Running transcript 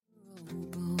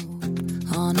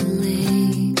on a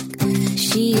lake.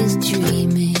 She is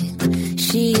dreaming,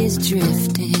 she is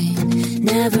drifting,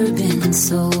 never been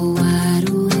so wide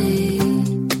awake.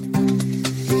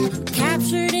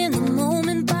 Captured in the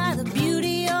moment by the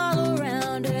beauty all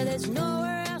around her, there's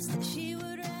nowhere else that she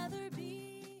would rather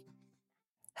be.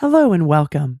 Hello and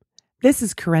welcome. This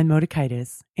is Corinne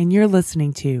Motikaitis, and you're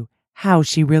listening to How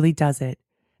She Really Does It,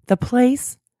 the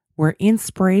place where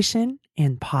inspiration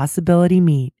and possibility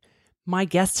meet. My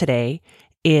guest today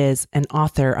is an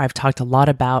author I've talked a lot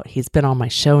about. He's been on my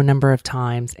show a number of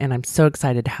times, and I'm so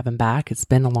excited to have him back. It's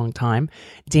been a long time.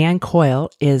 Dan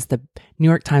Coyle is the New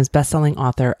York Times bestselling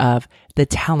author of The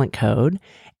Talent Code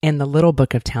and The Little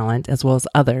Book of Talent, as well as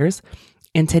others.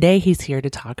 And today he's here to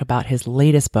talk about his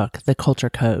latest book, The Culture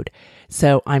Code.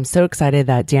 So I'm so excited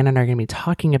that Dan and I are going to be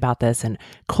talking about this and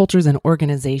cultures and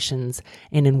organizations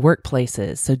and in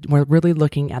workplaces. So we're really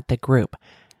looking at the group.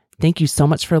 Thank you so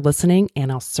much for listening,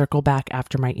 and I'll circle back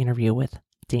after my interview with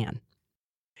Dan.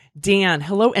 Dan,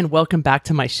 hello and welcome back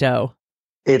to my show.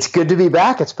 It's good to be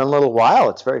back. It's been a little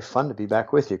while. It's very fun to be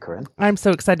back with you, Corinne. I'm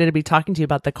so excited to be talking to you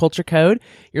about The Culture Code,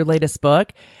 your latest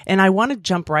book. And I want to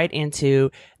jump right into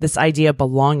this idea of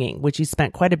belonging, which you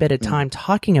spent quite a bit of time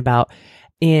talking about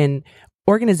in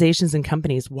organizations and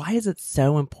companies. Why is it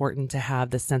so important to have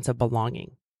this sense of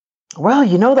belonging? Well,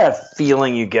 you know that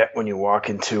feeling you get when you walk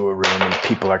into a room and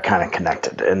people are kind of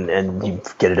connected, and you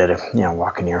get it at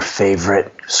walk into your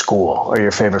favorite school or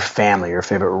your favorite family, your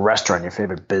favorite restaurant, your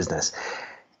favorite business.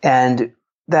 And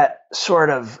that sort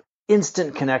of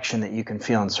instant connection that you can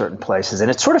feel in certain places.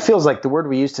 And it sort of feels like the word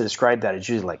we use to describe that is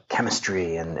usually like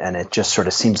chemistry. And it just sort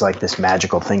of seems like this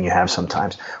magical thing you have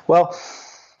sometimes. Well,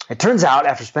 it turns out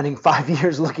after spending 5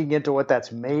 years looking into what that's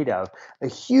made of, a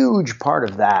huge part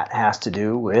of that has to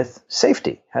do with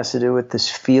safety, has to do with this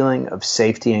feeling of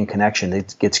safety and connection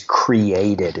that gets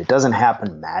created. It doesn't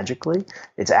happen magically.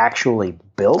 It's actually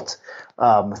built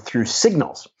through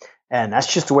signals. And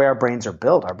that's just the way our brains are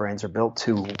built. Our brains are built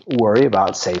to worry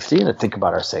about safety and to think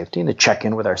about our safety and to check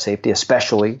in with our safety,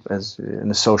 especially as in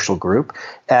a social group.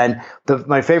 And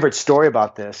my favorite story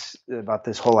about this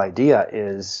whole idea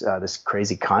is this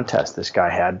crazy contest this guy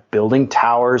had building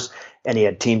towers. And he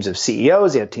had teams of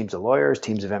CEOs, he had teams of lawyers,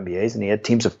 teams of MBAs, and he had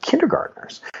teams of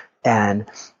kindergartners. And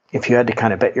if you had to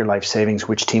kind of bet your life savings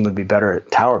which team would be better at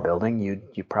tower building,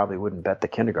 you probably wouldn't bet the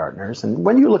kindergartners. And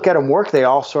when you look at them work, they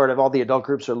all the adult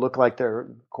groups look like they're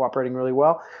cooperating really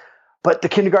well. But the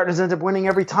kindergartners end up winning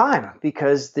every time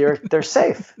because they're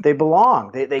safe. They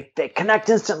belong. They connect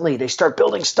instantly. They start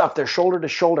building stuff. They're shoulder to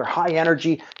shoulder, high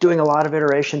energy, doing a lot of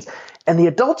iterations. And the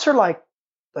adults are like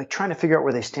trying to figure out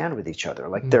where they stand with each other.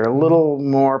 Like they're a little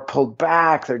more pulled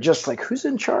back. They're just like, who's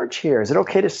in charge here? Is it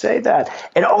okay to say that?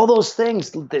 And all those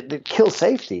things that kill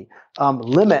safety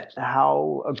limit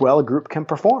how well a group can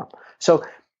perform. So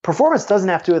performance doesn't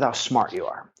have to do with how smart you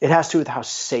are. It has to do with how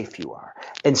safe you are.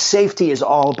 And safety is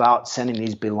all about sending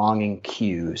these belonging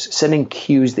cues, sending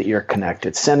cues that you're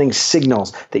connected, sending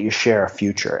signals that you share a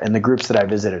future. And the groups that I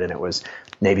visited, and it was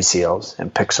Navy SEALs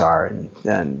and Pixar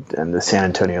and the San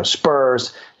Antonio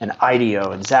Spurs and IDEO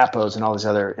and Zappos and all these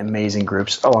other amazing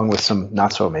groups, along with some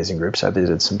not so amazing groups. I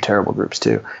visited some terrible groups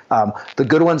too. The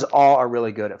good ones all are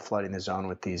really good at flooding the zone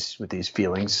with these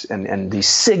feelings and these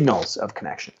signals of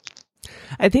connection.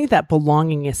 I think that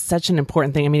belonging is such an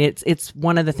important thing. I mean, it's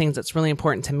one of the things that's really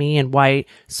important to me, and why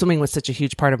swimming was such a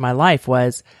huge part of my life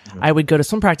was I would go to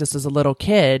swim practice as a little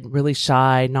kid, really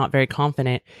shy, not very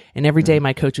confident. And every day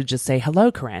my coach would just say, "Hello,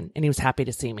 Corinne." And he was happy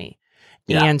to see me.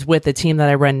 Yeah. And with the team that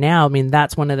I run now, I mean,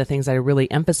 that's one of the things I really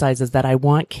emphasize is that I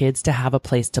want kids to have a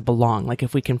place to belong. Like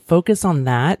if we can focus on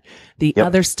that, the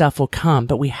other stuff will come,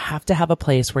 but we have to have a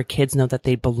place where kids know that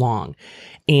they belong.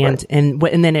 And,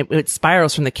 right. and then it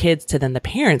spirals from the kids to then the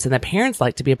parents, and the parents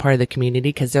like to be a part of the community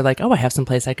because they're like, oh, I have some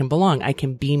place I can belong. I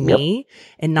can be me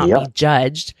and not be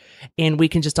judged. And we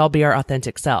can just all be our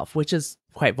authentic self, which is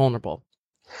quite vulnerable.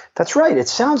 That's right. It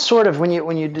sounds sort of when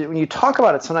you talk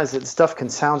about it, sometimes that stuff can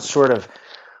sound sort of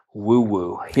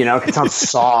woo-woo. It can sound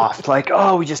soft, like,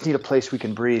 oh, we just need a place we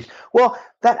can breathe. Well,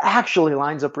 that actually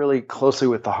lines up really closely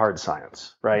with the hard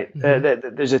science, right?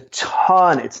 Mm-hmm. There's a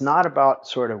ton. It's not about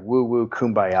sort of woo-woo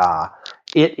kumbaya.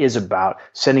 It is about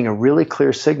sending a really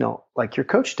clear signal like your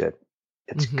coach did.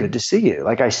 It's good to see you.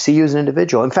 Like I see you as an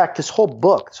individual. In fact, this whole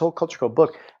Culture Code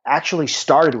book actually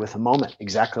started with a moment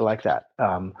exactly like that.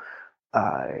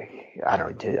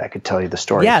 I could tell you the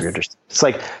story if you're interested. It's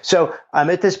like, so I'm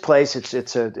at this place.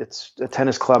 It's a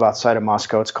tennis club outside of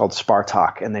Moscow. It's called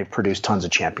Spartak, and they've produced tons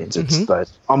of champions. It's an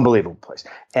unbelievable place.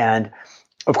 And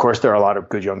of course, there are a lot of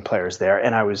good young players there.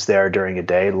 And I was there during a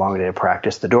day, long day of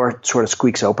practice. The door sort of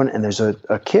squeaks open, and there's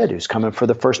a kid who's coming for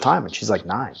the first time, and she's like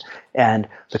 9. And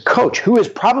the coach, who is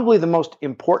probably the most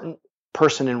important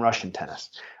person in Russian tennis,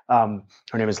 her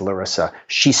name is Larissa.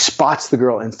 She spots the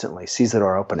girl instantly, sees the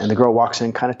door open, and the girl walks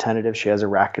in kind of tentative. She has a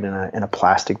racket in a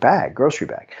plastic bag, grocery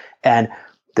bag. And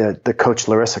the coach,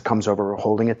 Larissa, comes over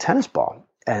holding a tennis ball.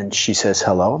 And she says,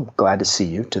 "Hello, I'm glad to see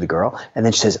you," to the girl. And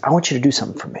then she says, "I want you to do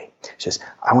something for me." She says,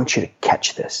 "I want you to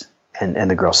catch this." And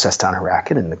the girl sets down her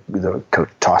racket, and the coach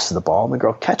tosses the ball, and the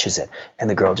girl catches it. And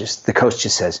the coach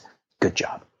just says, "Good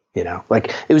job."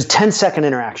 Like it was 10-second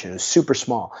interaction. It was super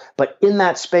small. But in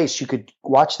that space, you could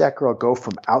watch that girl go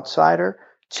from outsider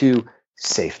to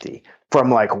safety,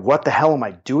 from like, what the hell am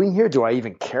I doing here? Do I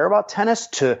even care about tennis?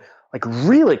 To like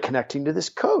really connecting to this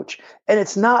coach. And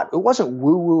it wasn't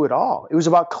woo-woo at all. It was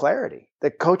about clarity. The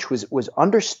coach was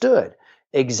understood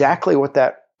exactly what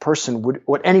that person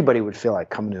what anybody would feel like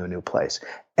coming to a new place.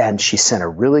 And she sent a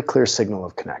really clear signal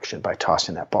of connection by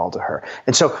tossing that ball to her.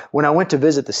 And so when I went to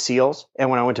visit the SEALs, and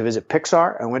when I went to visit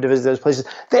Pixar, and I went to visit those places,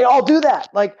 they all do that.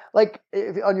 Like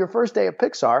if, on your first day of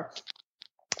Pixar,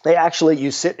 they actually,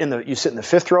 you sit in the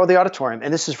 5th row of the auditorium,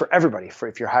 and this is for everybody. For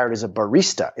if you're hired as a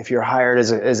barista, if you're hired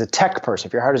as a tech person,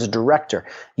 if you're hired as a director,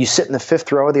 you sit in the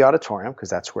 5th row of the auditorium, because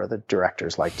that's where the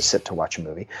directors like to sit to watch a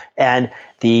movie. And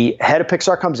the head of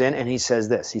Pixar comes in, and he says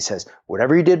this. He says,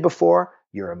 "Whatever you did before,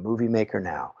 you're a movie maker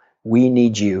now. We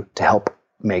need you to help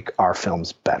make our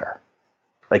films better."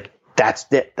 Like that's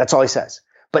it. That's all he says.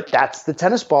 But that's the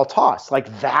tennis ball toss.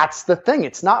 Like, that's the thing.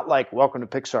 It's not like, "Welcome to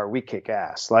Pixar, we kick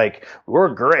ass. Like, we're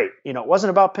great." It wasn't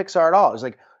about Pixar at all. It was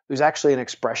like, it was actually an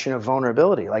expression of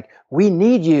vulnerability. Like, we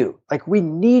need you. Like, we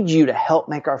need you to help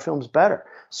make our films better.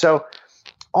 So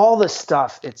all this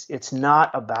stuff, it's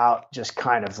not about just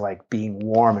kind of like being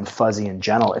warm and fuzzy and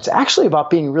gentle. It's actually about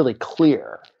being really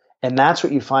clear. And that's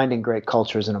what you find in great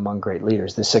cultures and among great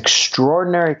leaders, this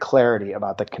extraordinary clarity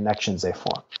about the connections they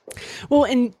form. Well,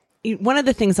 and one of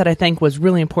the things that I think was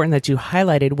really important that you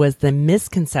highlighted was the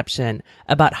misconception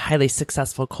about highly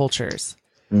successful cultures.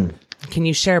 Can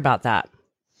you share about that?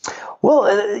 Well,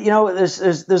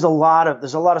 there's a lot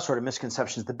of sort of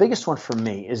misconceptions. The biggest one for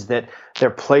me is that they're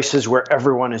places where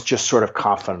everyone is just sort of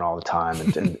confident all the time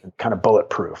and kind of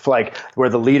bulletproof. Like where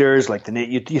the leaders, like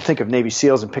you think of Navy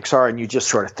SEALs and Pixar, and you just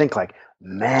sort of think like,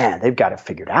 man, they've got it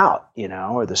figured out,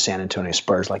 or the San Antonio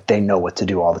Spurs, like they know what to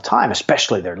do all the time,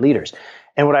 especially their leaders.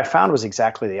 And what I found was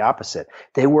exactly the opposite.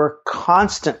 They were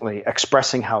constantly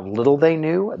expressing how little they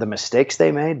knew, the mistakes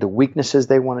they made, the weaknesses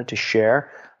they wanted to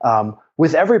share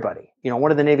with everybody.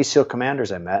 One of the Navy SEAL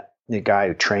commanders I met, the guy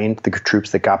who trained the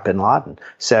troops that got bin Laden,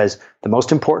 says the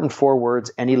most important 4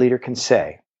 words any leader can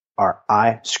say are,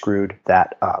 "I screwed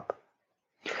that up."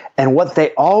 And what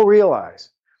they all realize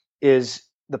is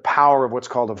the power of what's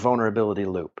called a vulnerability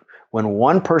loop. When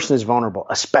one person is vulnerable,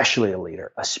 especially a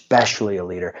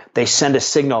leader, they send a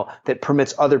signal that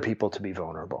permits other people to be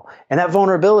vulnerable. And that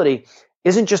vulnerability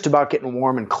isn't just about getting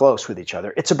warm and close with each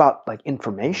other. It's about like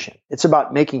information. It's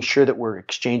about making sure that we're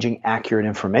exchanging accurate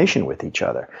information with each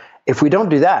other. If we don't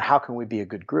do that, how can we be a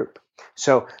good group?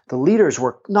 So the leaders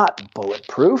were not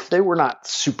bulletproof. They were not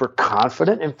super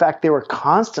confident. In fact, they were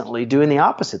constantly doing the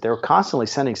opposite. They were constantly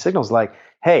sending signals like,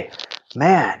 "Hey,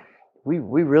 man, we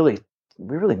really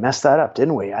messed that up,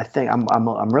 didn't we? I think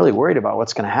I'm really worried about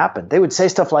what's going to happen." They would say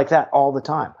stuff like that all the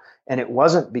time. And it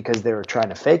wasn't because they were trying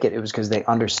to fake it. It was because they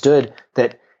understood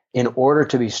that in order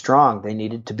to be strong, they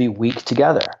needed to be weak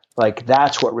together. Like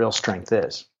that's what real strength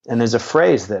is. And there's a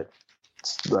phrase that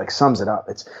like sums it up.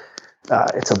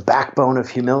 It's a backbone of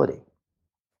humility.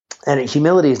 And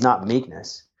humility is not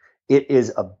meekness. It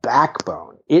is a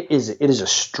backbone. It is a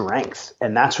strength.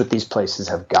 And that's what these places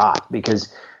have got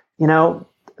because,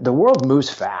 the world moves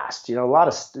fast.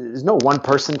 There's no one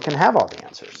person can have all the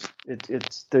answers.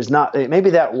 Maybe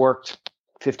that worked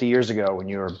 50 years ago when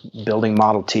you were building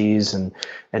Model Ts and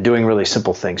doing really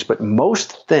simple things. But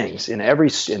most things in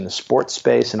the sports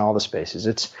space and all the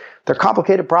spaces, they're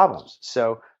complicated problems.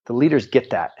 So the leaders get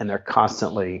that, and they're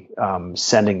constantly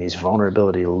sending these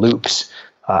vulnerability loops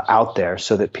out there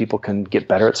so that people can get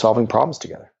better at solving problems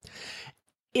together.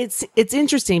 It's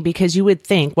interesting because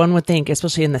one would think,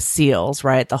 especially in the SEALs,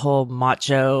 right? The whole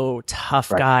macho, tough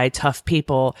guy, tough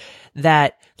people,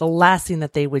 that the last thing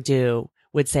that they would do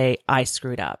would say, "I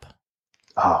screwed up."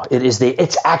 Oh,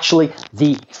 it's actually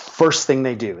the first thing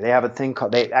they do. They have a thing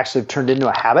they actually turned into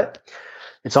a habit.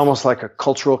 It's almost like a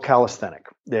cultural calisthenic.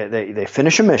 They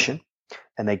finish a mission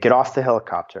and they get off the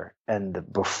helicopter,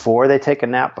 and before they take a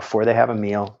nap, before they have a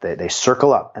meal, they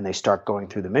circle up and they start going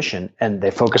through the mission, and they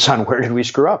focus on where did we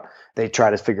screw up. They try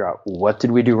to figure out what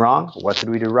did we do wrong, what did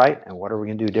we do right, and what are we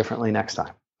going to do differently next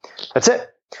time. That's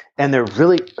it. And they're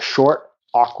really short,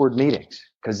 awkward meetings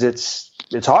because it's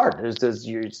hard.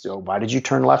 Why did you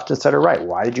turn left instead of right?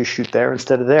 Why did you shoot there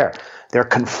instead of there? They're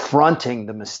confronting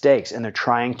the mistakes, and they're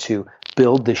trying to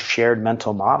build this shared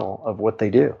mental model of what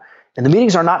they do. And the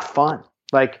meetings are not fun.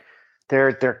 Like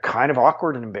they're kind of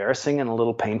awkward and embarrassing and a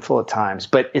little painful at times,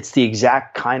 but it's the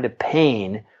exact kind of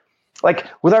pain. Like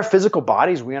with our physical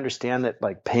bodies, we understand that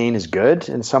like pain is good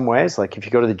in some ways. Like if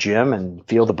you go to the gym and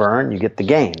feel the burn, you get the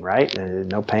gain, right?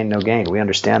 No pain, no gain. We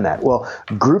understand that. Well,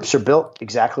 groups are built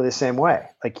exactly the same way.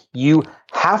 Like you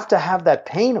have to have that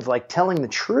pain of like telling the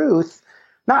truth,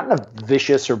 not in a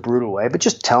vicious or brutal way, but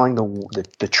just telling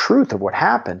the truth of what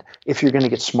happened if you're going to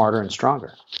get smarter and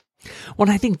stronger. Well,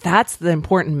 I think that's the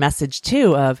important message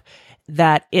too, of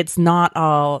that it's not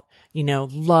all,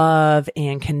 love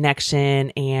and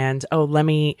connection and, oh, let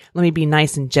me be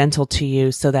nice and gentle to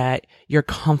you so that your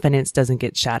confidence doesn't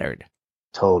get shattered.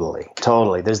 Totally.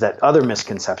 There's that other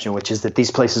misconception, which is that these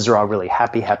places are all really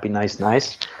happy,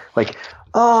 nice. Like,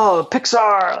 oh,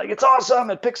 Pixar, like it's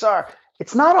awesome at Pixar.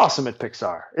 It's not awesome at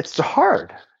Pixar. It's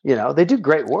hard. They do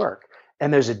great work.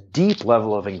 And there's a deep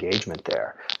level of engagement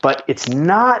there. But it's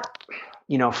not,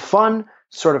 fun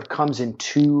sort of comes in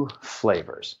two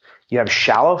flavors. You have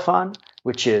shallow fun,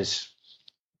 which is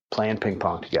playing ping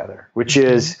pong together, which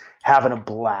is having a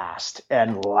blast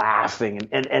and laughing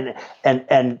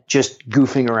and just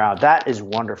goofing around. That is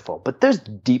wonderful. But there's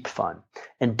deep fun.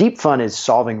 And deep fun is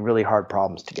solving really hard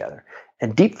problems together.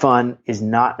 And deep fun is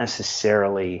not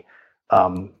necessarily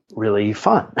really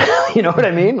fun. You know what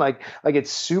I mean? Like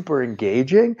it's super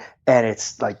engaging and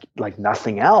it's like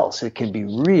nothing else. It can be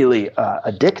really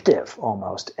addictive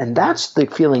almost. And that's the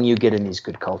feeling you get in these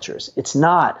good cultures. It's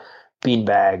not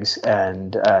beanbags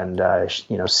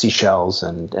and seashells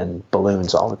and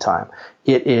balloons all the time.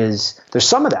 There's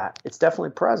some of that. It's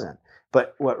definitely present.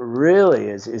 But what really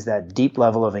is that deep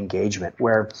level of engagement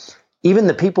where even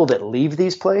the people that leave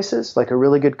these places, like a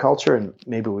really good culture, and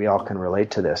maybe we all can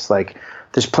relate to this, like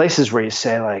there's places where you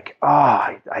say like, oh,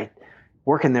 I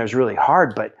working there is really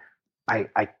hard, but I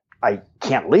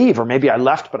can't leave, or maybe I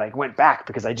left, but I went back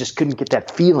because I just couldn't get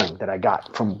that feeling that I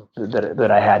got from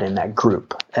that I had in that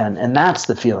group. And that's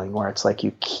the feeling where it's like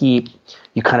you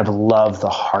kind of love the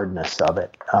hardness of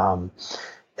it.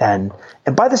 And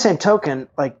by the same token,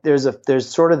 like there's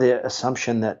sort of the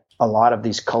assumption that a lot of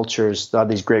these cultures, a lot of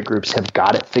these great groups have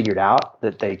got it figured out,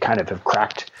 that they kind of have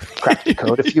cracked the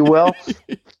code, if you will.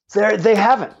 They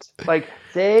haven't. Like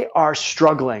they are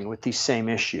struggling with these same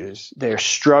issues. They're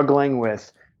struggling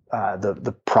with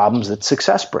the problems that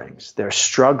success brings. They're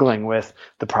struggling with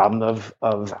the problem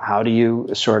of how do you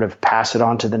sort of pass it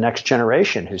on to the next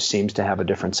generation who seems to have a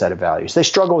different set of values. They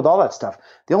struggle with all that stuff.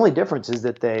 The only difference is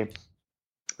that they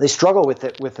struggle with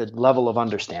it with a level of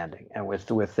understanding and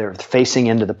with their facing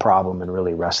into the problem and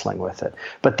really wrestling with it.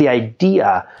 But the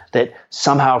idea that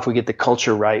somehow if we get the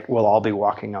culture right, we'll all be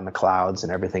walking on the clouds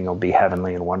and everything will be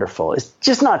heavenly and wonderful is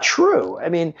just not true. I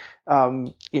mean,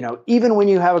 even when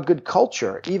you have a good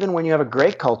culture, even when you have a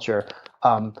great culture,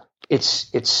 it's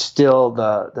still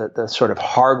the sort of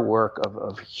hard work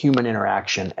of human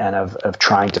interaction and of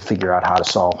trying to figure out how to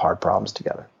solve hard problems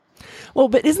together. Well,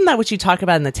 but isn't that what you talk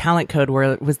about in the talent code,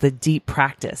 where it was the deep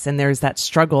practice and there's that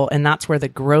struggle, and that's where the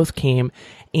growth came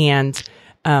and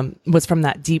was from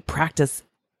that deep practice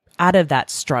out of that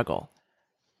struggle.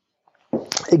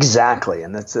 Exactly.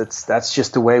 And that's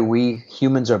just the way we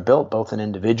humans are built, both an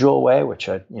individual way, which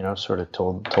I, sort of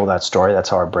told that story. That's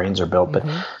how our brains are built. But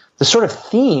the sort of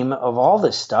theme of all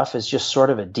this stuff is just sort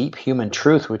of a deep human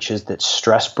truth, which is that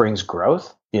stress brings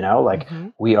growth.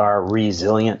 We are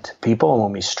resilient people. And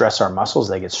when we stress our muscles,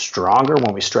 they get stronger.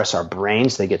 When we stress our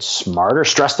brains, they get smarter.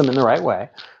 Stress them in the right way,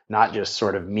 not just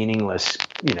sort of meaningless,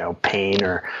 pain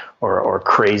or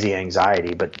crazy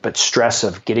anxiety, but stress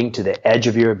of getting to the edge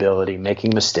of your ability,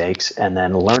 making mistakes, and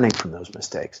then learning from those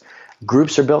mistakes.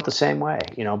 Groups are built the same way,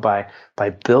 by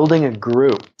building a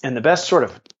group. And the best sort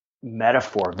of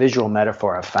visual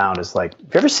metaphor I've found is like,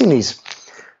 have you ever seen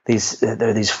there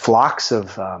are these flocks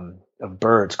of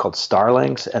birds called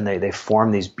starlings, and they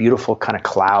form these beautiful kind of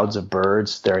clouds of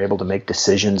birds. They're able to make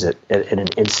decisions at an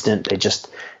instant. It's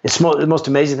the most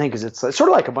amazing thing because it's sort of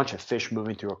like a bunch of fish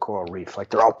moving through a coral reef. Like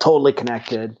they're all totally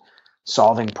connected,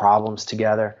 solving problems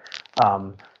together.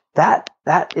 That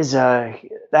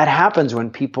happens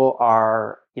when people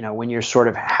are, when you're sort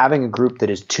of having a group that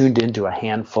is tuned into a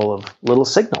handful of little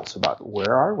signals about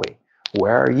where are we?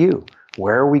 Where are you?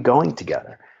 Where are we going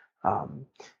together?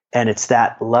 And it's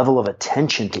that level of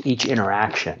attention to each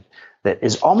interaction that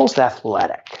is almost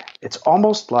athletic. It's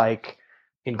almost like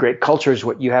in great cultures,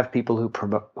 what you have people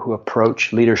who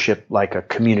approach leadership like a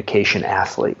communication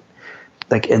athlete.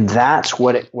 And that's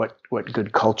what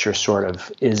good culture sort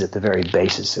of is at the very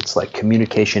basis. It's like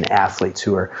communication athletes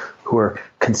who are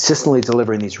consistently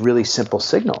delivering these really simple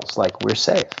signals, like we're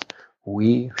safe,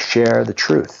 we share the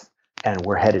truth, and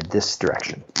we're headed this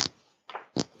direction.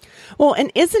 Well,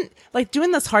 and isn't like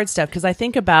doing this hard stuff, because I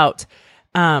think about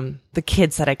the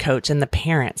kids that I coach and the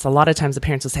parents. A lot of times the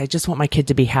parents will say, I just want my kid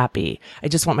to be happy. I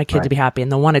just want my kid to be happy.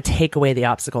 And they'll want to take away the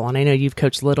obstacle. And I know you've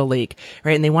coached Little League,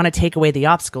 right? And they want to take away the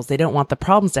obstacles. They don't want the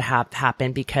problems to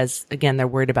happen because, again, they're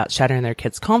worried about shattering their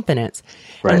kids' confidence.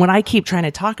 Right. And what I keep trying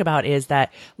to talk about is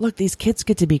that, look, these kids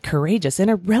get to be courageous in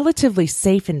a relatively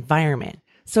safe environment.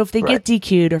 So if they get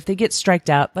DQ'd or if they get striked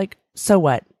out, like, so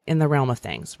what? In the realm of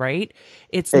things, right?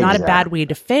 It's not a bad way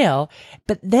to fail.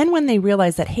 But then when they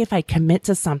realize that, hey, if I commit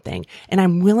to something and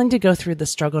I'm willing to go through the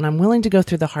struggle and I'm willing to go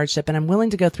through the hardship and I'm willing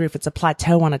to go through if it's a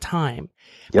plateau on a time,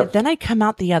 but then I come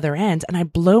out the other end and I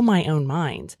blow my own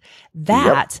mind.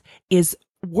 That is,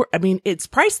 I mean, it's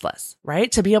priceless,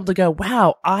 right? To be able to go,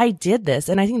 wow, I did this.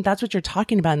 And I think that's what you're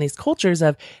talking about in these cultures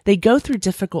of they go through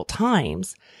difficult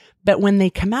times. But when they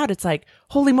come out, it's like,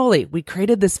 holy moly, we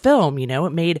created this film,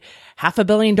 it made $500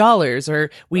 million,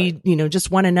 or we, just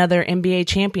won another NBA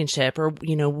championship, or,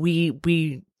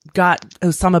 we got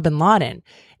Osama bin Laden.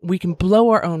 We can blow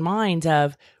our own mind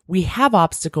of we have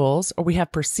obstacles or we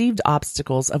have perceived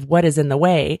obstacles of what is in the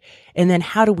way. And then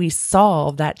how do we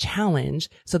solve that challenge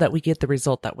so that we get the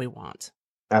result that we want?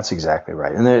 That's exactly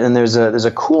right. And there's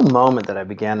a cool moment that I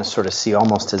began to sort of see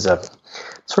almost as a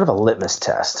sort of a litmus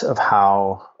test of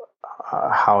how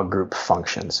a group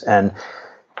functions. And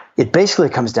it basically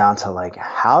comes down to like,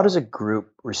 how does a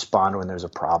group respond when there's a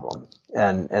problem?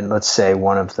 And let's say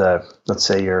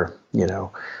you're,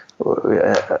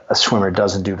 a swimmer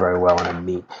doesn't do very well in a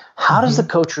meet. How does the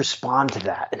coach respond to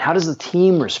that? And how does the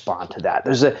team respond to that?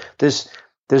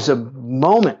 There's a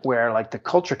moment where like the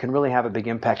culture can really have a big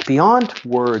impact beyond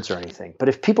words or anything. But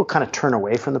if people kind of turn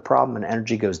away from the problem and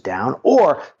energy goes down,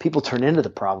 or people turn into the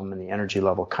problem and the energy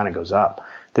level kind of goes up.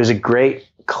 There's a great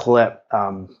clip.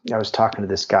 I was talking to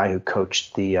this guy who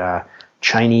coached the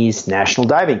Chinese national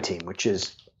diving team, which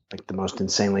is like the most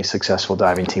insanely successful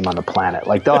diving team on the planet.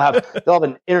 Like they'll have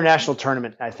an international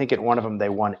tournament. I think at one of them they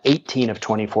won 18 of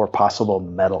 24 possible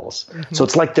medals. Mm-hmm. So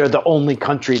it's like they're the only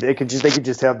country they could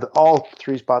just have all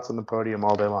three spots on the podium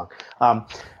all day long.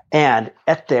 And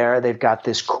they've got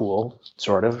this cool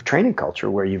sort of training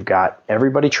culture where you've got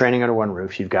everybody training under one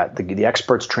roof. You've got the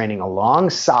experts training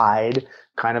alongside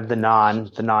kind of the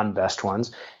non-best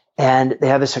ones. And they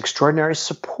have this extraordinary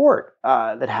support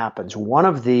that happens. One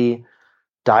of the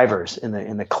divers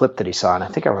in the clip that he saw, and I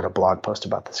think I wrote a blog post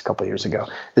about this a couple of years ago,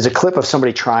 there's a clip of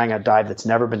somebody trying a dive that's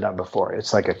never been done before.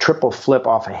 It's like a triple flip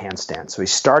off a handstand. So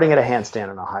he's starting at a handstand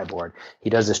on a high board. He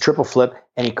does this triple flip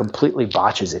and he completely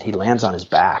botches it. He lands on his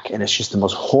back and it's just the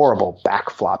most horrible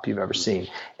back flop you've ever seen.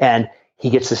 And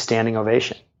he gets a standing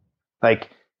ovation,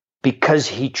 like, because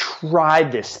he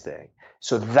tried this thing.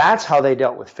 So that's how they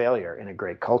dealt with failure in a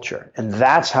great culture. And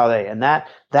that's how that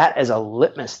as a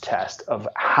litmus test of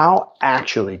how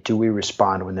actually do we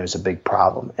respond when there's a big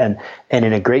problem. And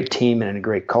in a great team and in a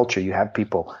great culture, you have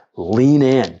people lean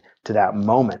in to that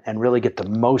moment and really get the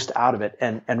most out of it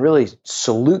and really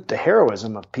salute the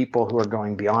heroism of people who are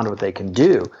going beyond what they can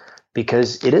do,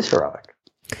 because it is heroic.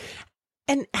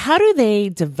 And how do they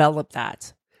develop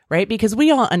that? Right? Because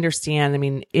we all understand, I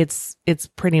mean, it's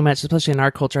pretty much, especially in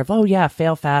our culture of, oh yeah,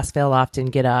 fail fast, fail often,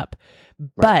 get up. Right.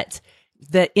 But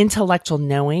the intellectual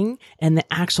knowing and the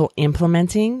actual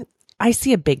implementing, I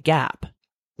see a big gap.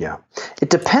 Yeah. It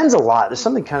depends a lot. There's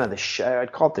something kind of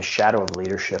I'd call it the shadow of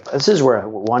leadership. This is where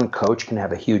one coach can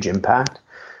have a huge impact.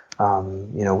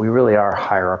 We really are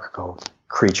hierarchical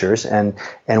creatures. And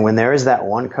when there is that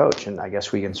one coach, and I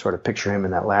guess we can sort of picture him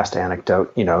in that last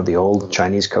anecdote, the old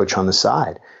Chinese coach on the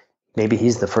side, maybe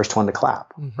he's the first one to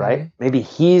clap, right? Maybe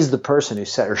he's the person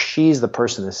or she's the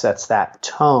person who sets that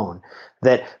tone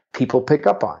that people pick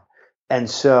up on. And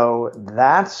so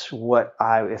that's what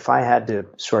if I had to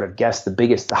sort of guess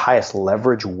the highest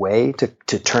leverage way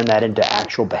to turn that into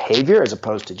actual behavior as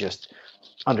opposed to just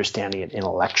understanding it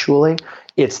intellectually,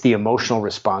 it's the emotional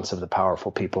response of the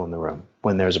powerful people in the room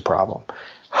when there's a problem.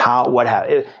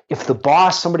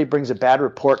 If somebody brings a bad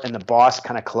report and the boss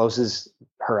kind of closes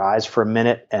her eyes for a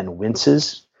minute and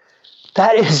winces,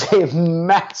 that is a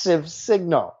massive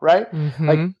signal, right?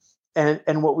 Mm-hmm.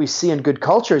 And what we see in good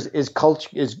cultures is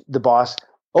the boss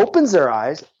opens their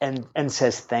eyes and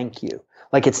says thank you.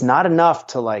 Like, it's not enough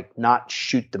to like not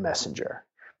shoot the messenger.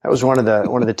 That was one of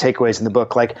the takeaways in the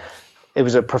book. Like, it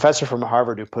was a professor from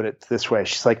Harvard who put it this way.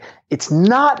 She's like, it's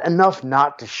not enough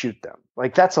not to shoot them.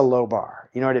 Like, that's a low bar.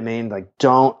 You know what I mean? Like,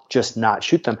 don't just not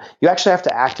shoot them. You actually have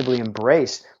to actively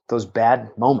embrace those bad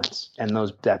moments and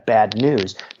that bad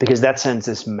news, because that sends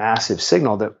this massive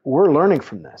signal that we're learning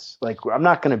from this. Like, I'm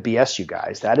not going to BS you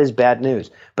guys. That is bad news,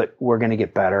 but we're going to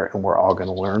get better and we're all going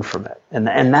to learn from it. And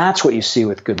that's what you see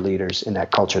with good leaders in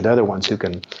that culture. They're the ones who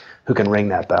can ring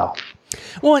that bell.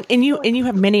 Well, and you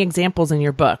have many examples in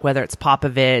your book, whether it's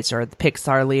Popovich or the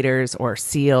Pixar leaders or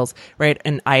SEALs, right?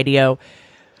 And IDEO.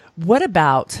 What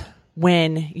about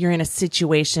when you're in a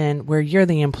situation where you're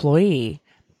the employee,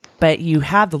 but you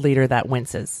have the leader that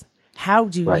winces? How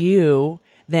do you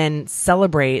then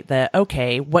celebrate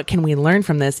okay, what can we learn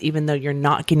from this, even though you're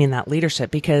not getting that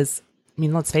leadership? Because, I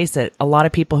mean, let's face it, a lot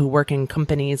of people who work in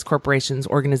companies, corporations,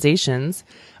 organizations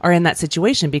are in that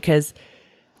situation because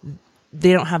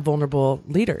they don't have vulnerable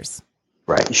leaders.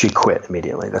 Right. You should quit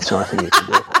immediately. That's the only thing you can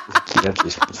do. You have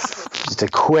just to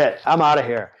quit. I'm out of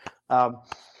here.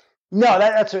 No,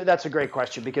 that's a great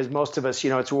question, because most of us,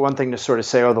 it's one thing to sort of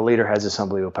say, oh, the leader has this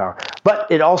unbelievable power, but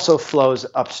it also flows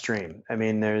upstream. I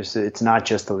mean, it's not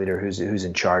just the leader who's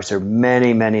in charge. There are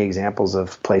many, many examples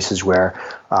of places where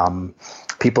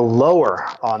people lower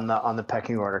on the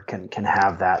pecking order can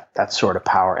have that sort of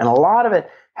power, and a lot of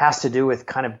it has to do with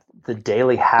kind of the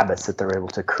daily habits that they're able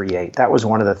to create. That was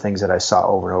one of the things that I saw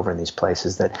over and over in these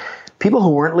places, that people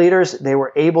who weren't leaders, they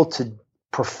were able to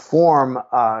perform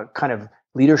kind of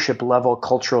leadership level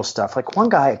cultural stuff. Like one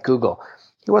guy at Google,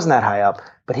 he wasn't that high up,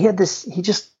 but he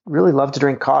just really loved to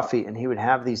drink coffee, and he would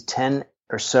have these 10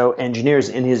 or so engineers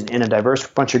in a diverse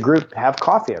bunch of group have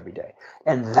coffee every day.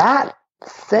 And that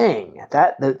thing,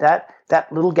 that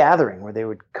little gathering where they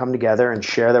would come together and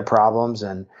share their problems,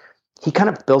 and he kind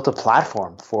of built a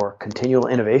platform for continual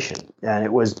innovation, and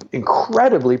it was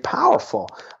incredibly powerful.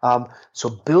 So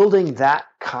building that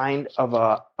kind of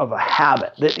a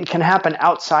habit that can happen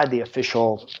outside the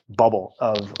official bubble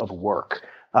of work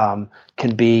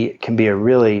can be a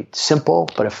really simple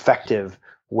but effective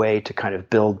way to kind of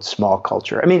build small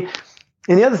culture. I mean,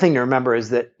 and the other thing to remember is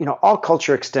that all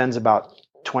culture extends about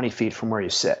 20 feet from where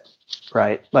you sit.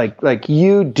 Right. Like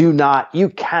you cannot,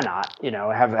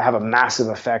 have a massive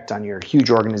effect on your huge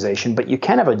organization, but you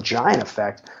can have a giant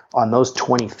effect on those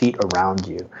 20 feet around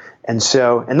you. And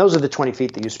those are the 20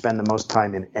 feet that you spend the most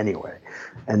time in anyway.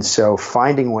 And so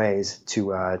finding ways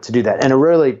to do that. And a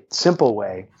really simple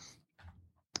way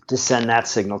to send that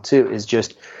signal too is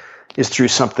through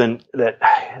something that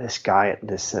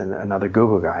another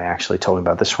Google guy actually told me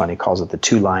about this one. He calls it the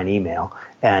 2-line email.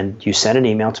 And you send an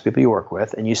email to people you work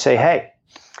with and you say, hey,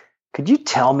 could you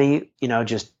tell me,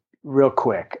 just real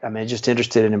quick, I'm just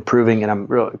interested in improving,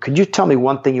 and could you tell me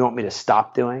one thing you want me to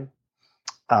stop doing?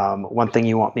 One thing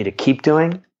you want me to keep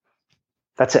doing?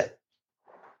 That's it.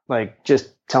 Like,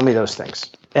 just tell me those things.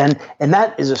 And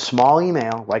that is a small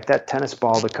email, like that tennis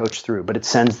ball the coach threw, but it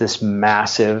sends this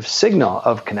massive signal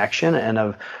of connection and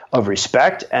of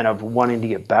respect and of wanting to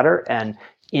get better and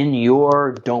in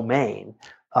your domain,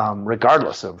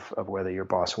 regardless of whether your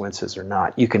boss winces or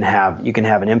not. You can have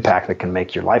an impact that can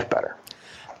make your life better.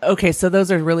 Okay, so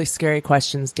those are really scary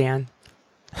questions, Dan.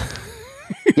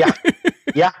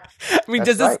 Yeah. I mean,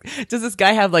 does this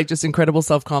guy have like just incredible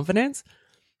self-confidence,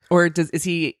 or is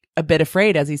he a bit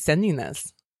afraid as he's sending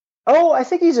this? Oh, I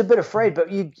think he's a bit afraid, but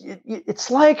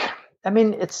it's like,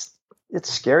 it's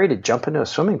scary to jump into a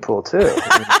swimming pool too.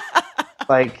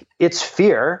 Like, it's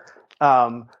fear,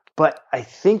 but I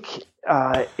think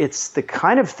it's the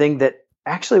kind of thing that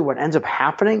actually what ends up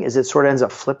happening is it sort of ends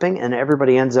up flipping, and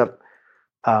everybody ends up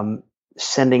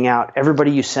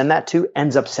everybody you send that to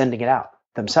ends up sending it out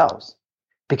themselves,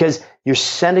 because you're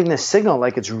sending this signal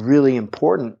like it's really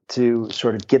important to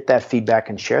sort of get that feedback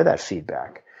and share that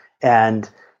feedback. And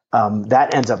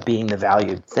that ends up being the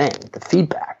valued thing, the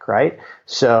feedback, right?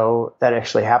 So that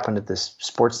actually happened at this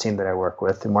sports team that I work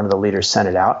with, and one of the leaders sent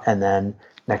it out, and then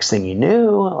next thing you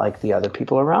knew, like the other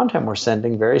people around him were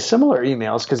sending very similar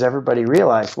emails, because everybody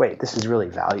realized, wait, this is really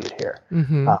valued here.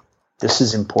 Mm-hmm. This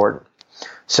is important.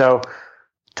 So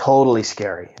totally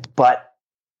scary. But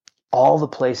all the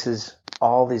places,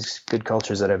 all these good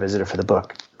cultures that I visited for the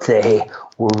book, they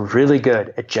were really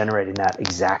good at generating that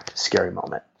exact scary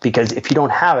moment. Because if you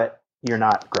don't have it, you're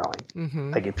not growing.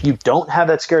 Mm-hmm. Like, if you don't have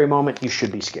that scary moment, you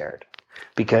should be scared,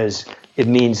 because it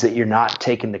means that you're not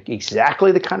taking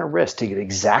exactly the kind of risk to get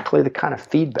exactly the kind of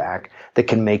feedback that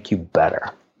can make you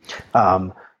better.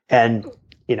 And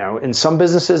in some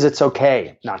businesses, it's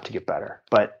okay not to get better,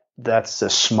 but that's a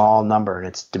small number and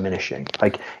it's diminishing.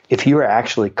 Like if you are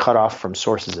actually cut off from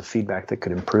sources of feedback that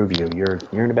could improve you, you're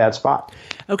in a bad spot.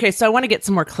 Okay, so I want to get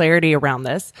some more clarity around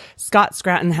this. Scott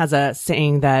Scratton has a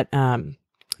saying that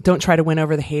don't try to win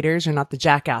over the haters. You're not the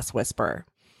jackass whisperer.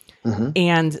 Mm-hmm.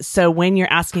 And so when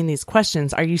you're asking these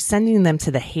questions, are you sending them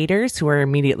to the haters who are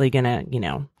immediately going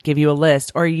to, give you a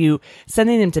list? Or are you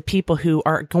sending them to people who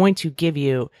are going to give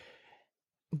you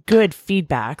good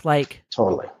feedback? Like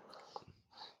Totally.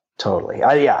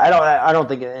 I don't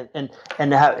think, and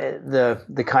to have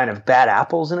the kind of bad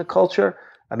apples in a culture.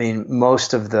 I mean,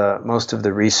 most of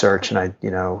the research, and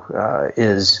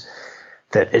is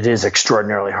that it is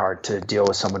extraordinarily hard to deal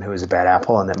with someone who is a bad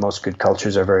apple, and that most good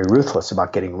cultures are very ruthless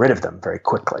about getting rid of them very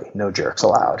quickly. No jerks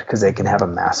allowed, because they can have a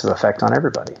massive effect on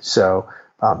everybody. So,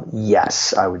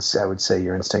 yes, I would say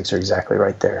your instincts are exactly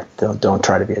right there. Don't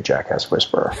try to be a jackass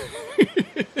whisperer.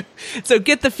 So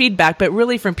get the feedback, but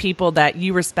really from people that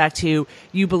you respect, who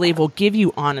you believe will give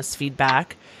you honest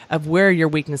feedback of where your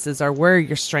weaknesses are, where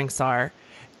your strengths are,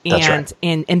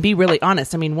 and be really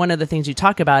honest. I mean, one of the things you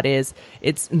talk about is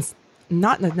it's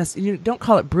not necessarily, you don't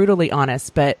call it brutally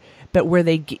honest, but where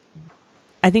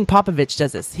I think Popovich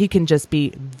does this. He can just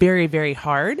be very, very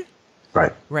hard.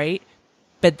 Right.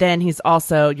 But then he's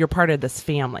also, you're part of this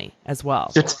family as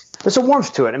well. There's a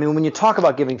warmth to it. I mean, when you talk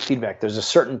about giving feedback, there's a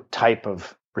certain type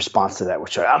of response to that,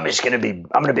 which I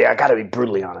got to be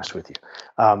brutally honest with you.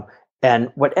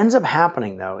 And what ends up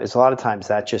happening though, is a lot of times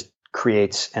that just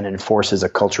creates and enforces a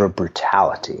culture of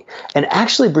brutality. And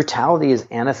actually brutality is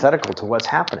antithetical to what's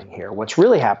happening here. What's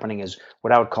really happening is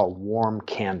what I would call warm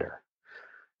candor.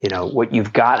 What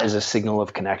you've got is a signal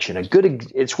of connection.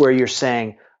 It's where you're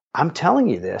saying, I'm telling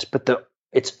you this, but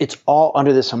it's all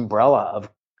under this umbrella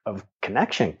of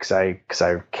connection, because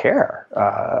I care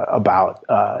about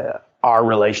our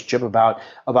relationship, about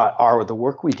the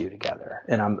work we do together.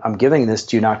 And I'm giving this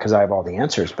to you not because I have all the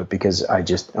answers, but because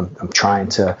I'm trying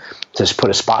to just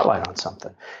put a spotlight on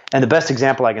something. And the best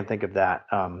example I can think of that,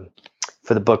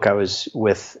 for the book, I was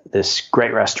with this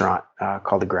great restaurant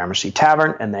called the Gramercy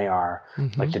Tavern, and they are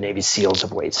like the Navy SEALs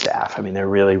of wait staff. I mean, they're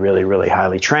really, really, really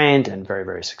highly trained and very,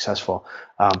 very successful.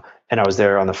 And I was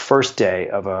there on the first day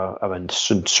of a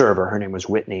server. Her name was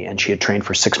Whitney, and she had trained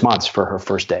for 6 months for her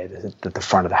first day at the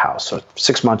front of the house. So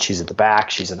 6 months, she's at the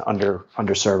back. She's an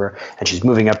under server, and she's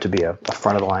moving up to be a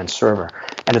front of the line server.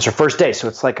 And it's her first day, so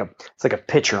it's like a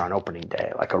pitcher on opening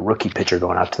day, like a rookie pitcher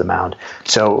going out to the mound.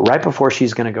 So right before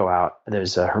she's going to go out,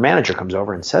 there's her manager comes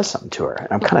over and says something to her, and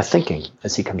I'm kind of thinking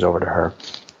as he comes over to her,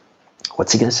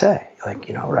 what's he going to say?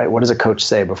 Right? What does a coach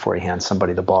say before he hands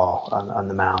somebody the ball on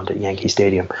the mound at Yankee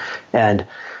Stadium? And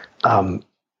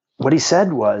what he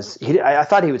said was, I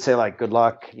thought he would say like, good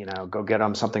luck, go get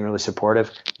him, something really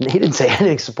supportive. And he didn't say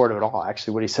anything supportive at all.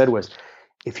 Actually, what he said was,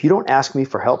 if you don't ask me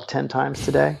for help 10 times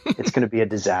today, it's going to be a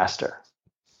disaster,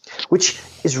 which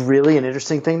is really an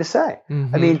interesting thing to say.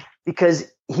 Mm-hmm. I mean, because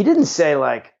he didn't say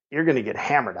like, you're going to get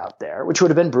hammered out there, which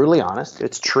would have been brutally honest.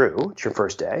 It's true. It's your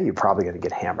first day. You're probably going to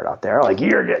get hammered out there. Like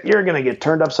you're going to get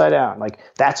turned upside down. Like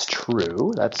that's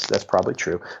true. That's probably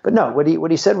true. But no, what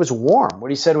he said was warm.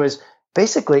 What he said was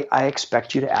basically, I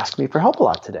expect you to ask me for help a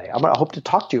lot today. I hope to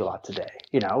talk to you a lot today.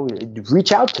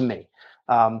 Reach out to me.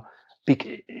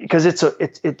 Because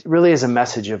it really is a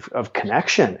message of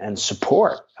connection and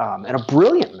support, and a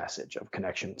brilliant message of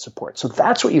connection and support. So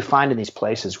that's what you find in these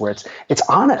places where it's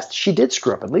honest. She did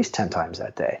screw up at least 10 times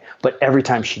that day, but every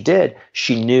time she did,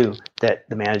 she knew that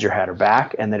the manager had her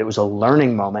back and that it was a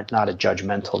learning moment, not a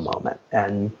judgmental moment.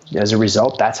 And as a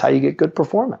result, that's how you get good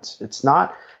performance. It's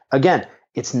not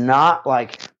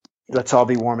like let's all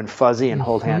be warm and fuzzy and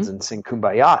hold hands and sing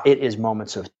Kumbaya. It is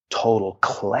moments of total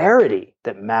clarity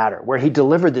that matter, where he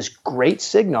delivered this great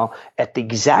signal at the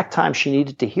exact time she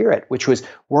needed to hear it, which was,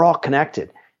 we're all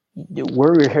connected.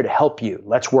 We're here to help you.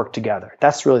 Let's work together.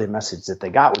 That's really the message that they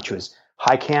got, which was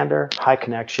high candor, high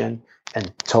connection,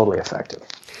 and totally effective.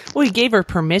 Well, he gave her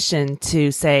permission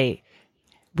to say,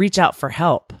 reach out for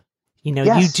help.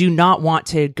 Yes. You do not want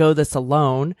to go this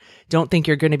alone. Don't think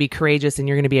you're going to be courageous and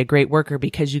you're going to be a great worker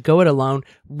because you go it alone.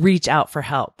 Reach out for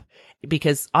help.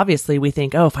 Because obviously we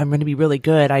think, if I'm going to be really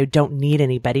good, I don't need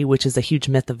anybody, which is a huge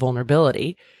myth of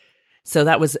vulnerability. So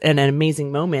that was an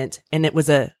amazing moment. And it was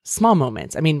a small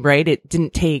moment. I mean, right? It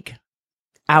didn't take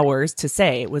hours to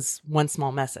say. It was one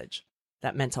small message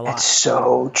that meant a lot. It's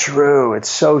so true. It's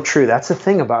so true. That's the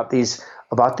thing about these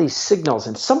signals.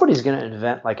 And somebody's going to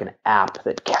invent like an app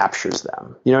that captures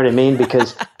them. You know what I mean?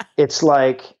 Because it's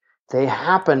like they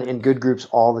happen in good groups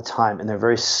all the time, and they're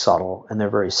very subtle and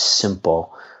they're very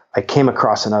simple. I came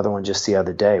across another one just the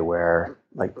other day where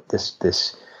like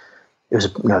this it was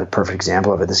another perfect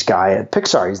example of it. This guy at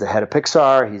Pixar, he's the head of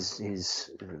Pixar. He's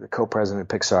the co-president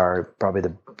of Pixar, probably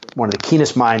one of the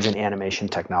keenest minds in animation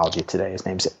technology today. His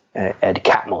name's Ed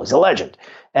Catmull. He's a legend.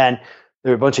 And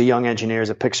there are a bunch of young engineers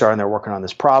at Pixar, and they're working on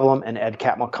this problem. And Ed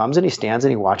Catmull comes and he stands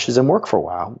and he watches them work for a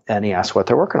while. And he asks what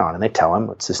they're working on. And they tell him,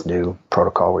 it's this new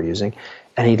protocol we're using.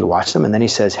 And he watches them. And then he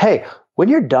says, hey, when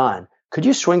you're done, could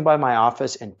you swing by my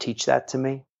office and teach that to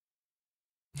me?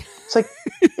 It's like,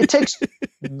 it takes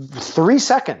 3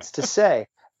 seconds to say.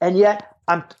 And yet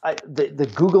the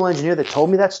Google engineer that told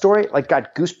me that story, like,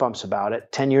 got goosebumps about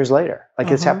it 10 years later. Like,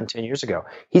 this happened 10 years ago.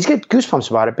 He's got goosebumps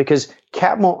about it because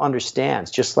Catmull understands,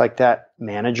 just like that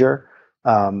manager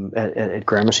at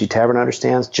Gramercy Tavern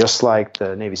understands, just like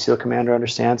the Navy SEAL commander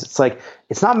understands. It's like,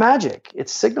 it's not magic,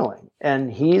 it's signaling.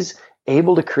 And he's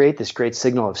able to create this great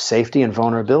signal of safety and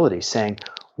vulnerability, saying,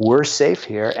 we're safe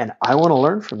here and I want to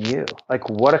learn from you. Like,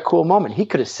 what a cool moment. He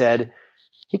could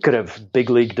have big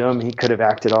leagued them. He could have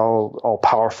acted all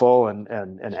powerful and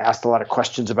asked a lot of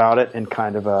questions about it in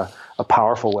kind of a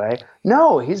powerful way.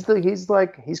 No, he's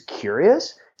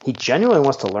curious. He genuinely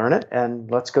wants to learn it,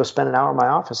 and let's go spend an hour in my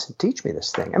office and teach me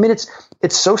this thing. I mean, it's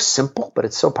so simple, but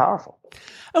it's so powerful.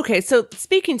 Okay, so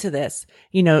speaking to this,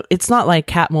 it's not like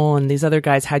Catmull and these other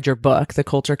guys had your book, The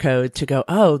Culture Code, to go,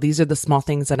 oh, these are the small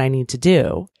things that I need to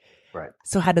do. Right.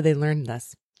 So how do they learn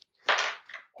this?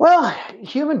 Well,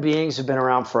 human beings have been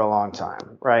around for a long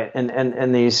time, right? And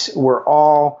we're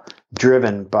all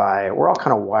kind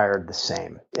of wired the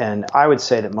same. And I would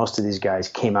say that most of these guys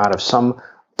came out of some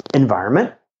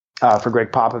environment. For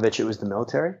Greg Popovich, it was the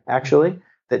military, actually,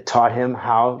 that taught him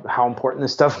how important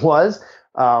this stuff was.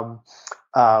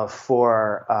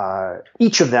 For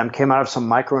each of them came out of some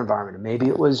microenvironment. Maybe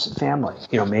it was family,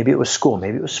 maybe it was school,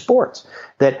 maybe it was sports,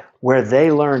 where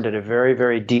they learned at a very,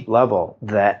 very deep level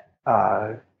that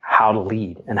how to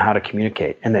lead and how to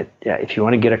communicate. And that if you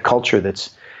want to get a culture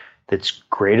that's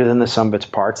greater than the sum of its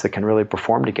parts, that can really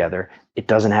perform together, it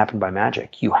doesn't happen by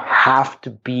magic. You have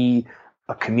to be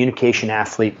a communication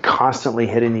athlete, constantly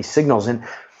hitting these signals.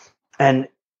 And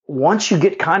once you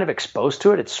get kind of exposed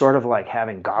to it, it's sort of like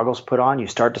having goggles put on. You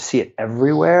start to see it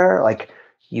everywhere. Like,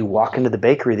 you walk into the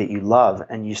bakery that you love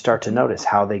and you start to notice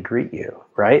how they greet you,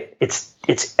 right? It's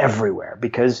everywhere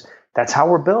because that's how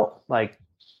we're built.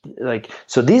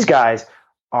 So these guys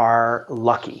are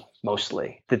lucky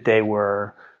mostly that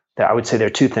I would say there are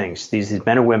two things. These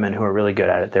men and women who are really good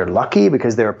at it. They're lucky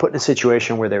because they were put in a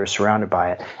situation where they were surrounded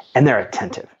by it, and they're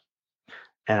attentive.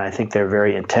 And I think they're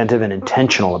very attentive and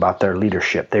intentional about their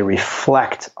leadership. They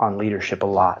reflect on leadership a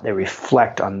lot. They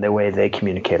reflect on the way they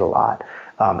communicate a lot.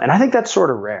 And I think that's sort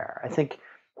of rare. I think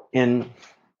in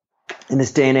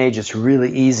this day and age, it's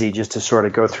really easy just to sort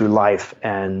of go through life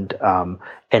and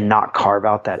not carve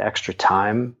out that extra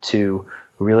time to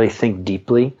really think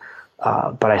deeply.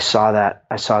 But I saw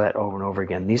that over and over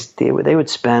again. They would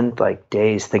spend like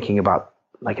days thinking about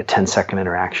like a 10-second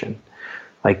interaction.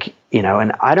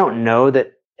 And I don't know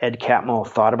that Ed Catmull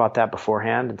thought about that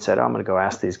beforehand and said, I'm going to go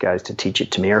ask these guys to teach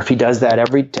it to me. Or if he does that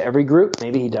to every group,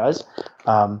 maybe he does.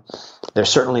 There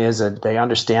certainly is they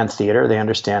understand theater. They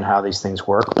understand how these things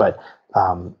work, but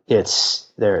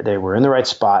they were in the right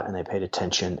spot and they paid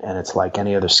attention. And it's like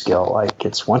any other skill. Like,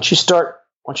 it's once you start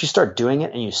doing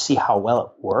it and you see how well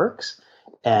it works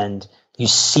and you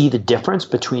see the difference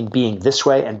between being this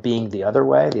way and being the other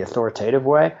way, the authoritative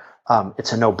way,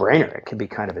 it's a no-brainer. It can be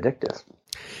kind of addictive.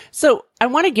 So I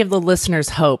want to give the listeners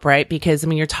hope, right? Because,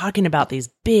 you're talking about these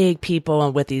big people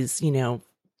with these,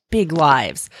 big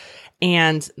lives.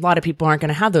 And a lot of people aren't going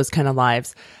to have those kind of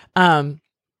lives. And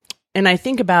I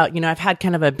think about, I've had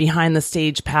kind of a behind the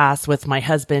stage pass with my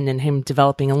husband and him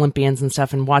developing Olympians and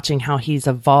stuff and watching how he's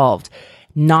evolved.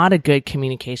 Not a good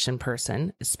communication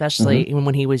person, especially even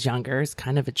when he was younger. He's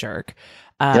kind of a jerk.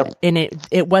 And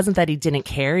it wasn't that he didn't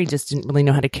care. He just didn't really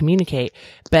know how to communicate.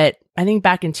 But I think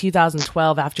back in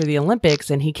 2012 after the Olympics,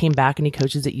 and he came back and he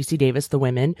coaches at UC Davis, the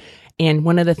women. And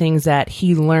one of the things that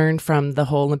he learned from the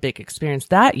whole Olympic experience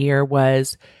that year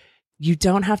was you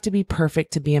don't have to be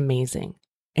perfect to be amazing.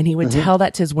 And he would tell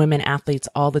that to his women athletes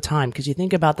all the time. Because you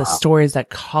think about the stories that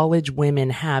college women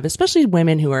have, especially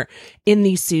women who are in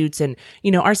these suits. And,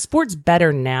 our sport's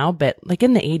better now, but like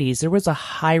in the 80s, there was a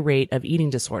high rate of eating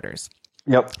disorders.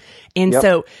 Yep. And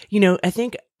so, I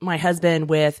think my husband,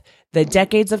 with the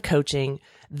decades of coaching,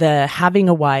 the having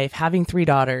a wife, having 3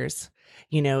 daughters,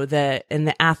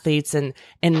 the athletes and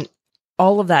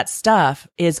all of that stuff,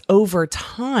 is over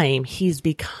time, he's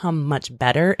become much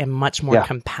better and much more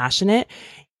compassionate,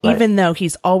 even though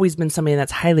he's always been somebody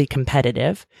that's highly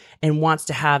competitive and wants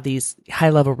to have these high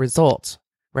level results.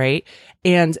 right?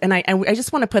 And I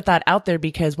just want to put that out there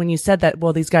because when you said that,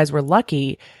 well, these guys were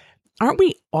lucky, don't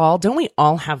we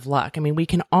all have luck? I mean, we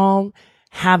can all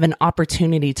have an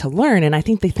opportunity to learn. And I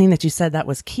think the thing that you said that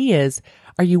was key is,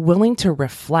 are you willing to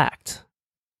reflect?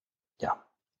 Yeah,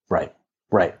 right.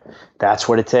 Right. That's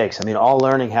what it takes. I mean, all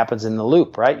learning happens in the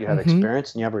loop, right? You have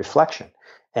experience and you have reflection.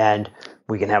 And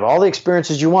we can have all the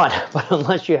experiences you want, but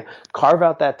unless you carve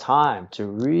out that time to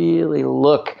really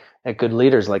look at good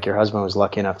leaders like your husband was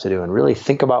lucky enough to do and really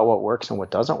think about what works and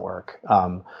what doesn't work,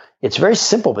 it's very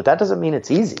simple, but that doesn't mean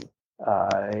it's easy.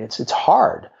 It's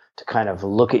hard to kind of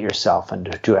look at yourself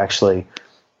and to actually,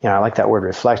 I like that word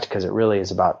reflect because it really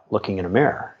is about looking in a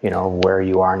mirror, where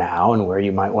you are now and where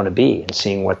you might want to be and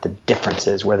seeing what the difference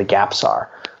is, where the gaps are.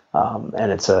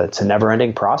 And it's a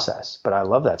never-ending process. But I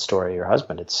love that story of your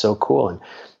husband. It's so cool. And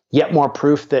yet more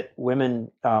proof that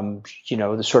women,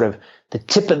 the sort of the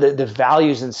tip of the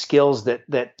values and skills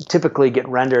that typically get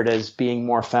rendered as being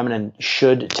more feminine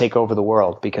should take over the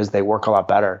world because they work a lot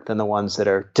better than the ones that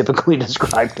are typically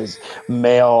described as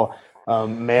male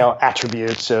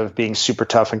attributes of being super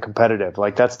tough and competitive.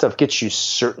 Like that stuff gets you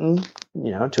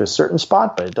to a certain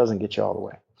spot, but it doesn't get you all the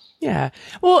way. Yeah.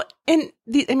 Well, and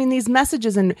these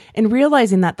messages and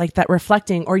realizing that, like that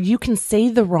reflecting, or you can say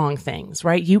the wrong things,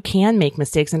 right? You can make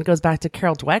mistakes. And it goes back to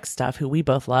Carol Dweck's stuff, who we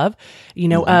both love,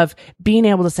 of being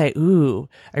able to say, ooh,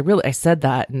 I said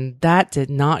that and that did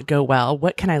not go well.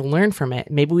 What can I learn from it?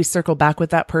 Maybe we circle back with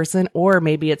that person, or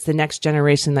maybe it's the next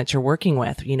generation that you're working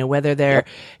with, whether they're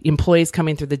employees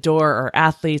coming through the door or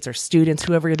athletes or students,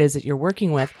 whoever it is that you're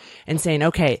working with, and saying,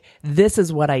 okay, this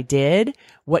is what I did.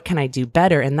 What can I do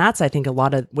better? And that's, I think, a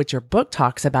lot of what your book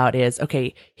talks about is,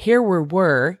 okay, here we're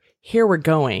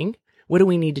going. What do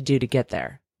we need to do to get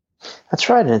there? That's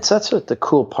right. And that's what the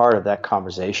cool part of that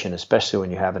conversation, especially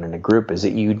when you have it in a group, is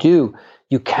that you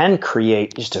can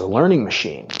create just a learning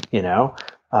machine,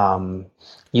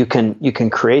 you can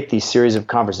create these series of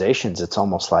conversations. It's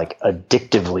almost like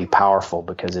addictively powerful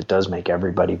because it does make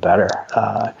everybody better.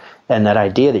 And that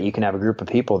idea that you can have a group of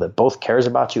people that both cares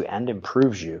about you and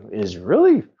improves you is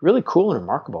really, really cool and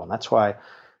remarkable. And that's why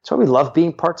we love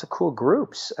being parts of cool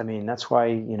groups. I mean, that's why,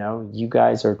 you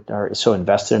guys are so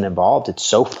invested and involved. It's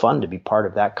so fun to be part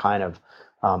of that kind of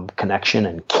connection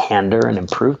and candor and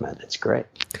improvement. It's great.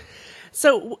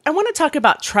 So I want to talk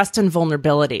about trust and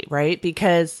vulnerability, right?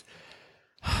 Because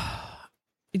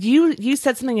you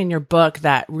said something in your book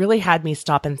that really had me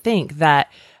stop and think that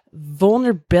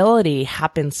vulnerability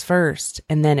happens first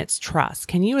and then it's trust.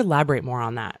 Can you elaborate more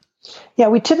on that? Yeah,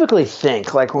 we typically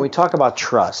think, like when we talk about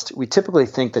trust, we typically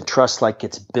think that trust like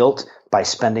gets built by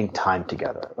spending time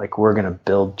together. Like we're going to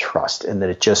build trust and that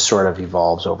it just sort of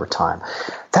evolves over time.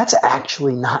 That's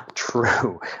actually not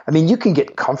true. I mean, you can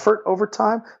get comfort over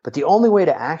time, but the only way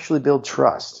to actually build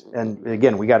trust, and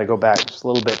again, we got to go back just a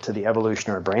little bit to the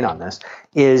evolutionary brain on this,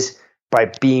 is by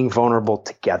being vulnerable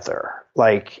together,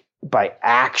 like by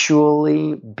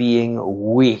actually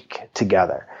being weak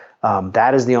together.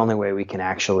 That is the only way we can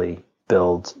actually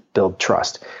build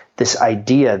trust. This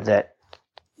idea that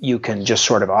you can just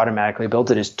sort of automatically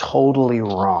build it is totally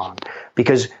wrong.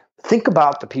 Because think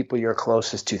about the people you're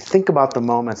closest to. Think about the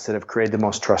moments that have created the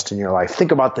most trust in your life.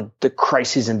 Think about the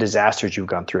crises and disasters you've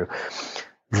gone through.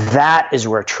 That is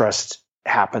where trust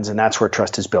happens, and that's where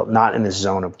trust is built, not in this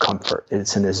zone of comfort.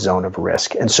 It's in this zone of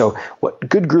risk. And so what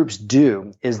good groups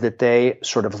do is that they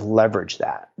sort of leverage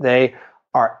that. They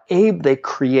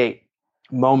create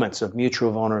moments of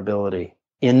mutual vulnerability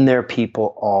in their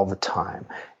people all the time.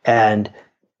 And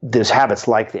there's habits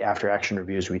like the after action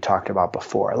reviews we talked about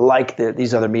before, like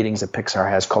these other meetings that Pixar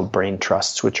has called brain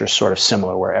trusts, which are sort of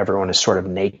similar, where everyone is sort of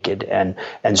naked and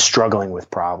struggling with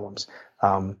problems.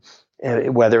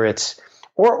 Whether it's,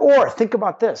 or think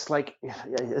about this, like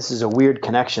this is a weird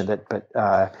connection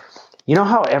but you know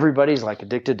how everybody's like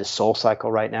addicted to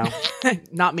SoulCycle right now?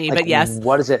 Not me, like, but yes.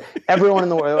 What is it? Everyone in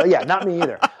the world. Yeah, not me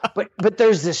either. But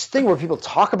there's this thing where people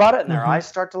talk about it and their eyes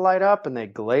start to light up and they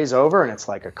glaze over and it's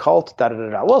like a cult.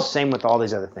 Well, same with all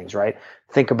these other things, right?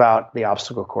 Think about the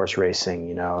obstacle course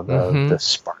racing, the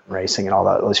Spartan racing and all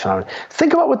that, those phenomena.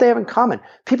 Think about what they have in common.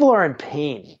 People are in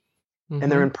pain and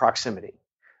they're in proximity.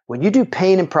 When you do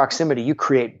pain and proximity, you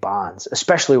create bonds,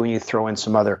 especially when you throw in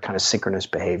some other kind of synchronous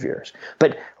behaviors.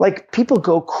 But like people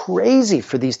go crazy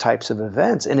for these types of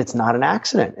events, and it's not an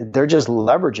accident. They're just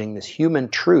leveraging this human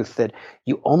truth that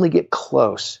you only get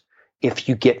close if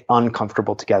you get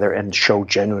uncomfortable together and show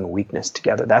genuine weakness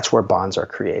together. That's where bonds are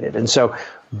created. And so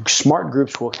smart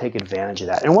groups will take advantage of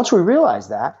that. And once we realize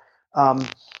that,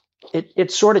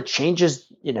 it sort of changes,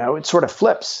 it sort of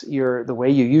flips the way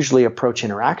you usually approach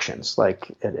interactions.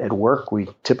 Like at work, we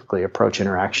typically approach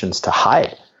interactions to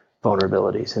hide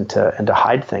vulnerabilities and to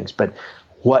hide things. But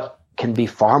what can be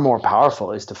far more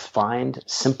powerful is to find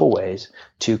simple ways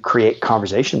to create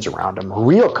conversations around them,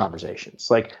 real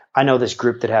conversations. Like I know this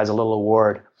group that has a little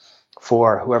award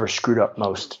for whoever screwed up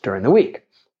most during the week.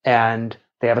 And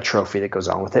they have a trophy that goes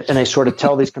on with it. And they sort of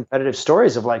tell these competitive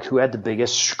stories of like who had the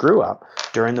biggest screw up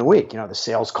during the week, the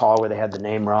sales call where they had the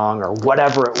name wrong or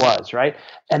whatever it was, right?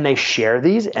 And they share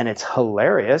these and it's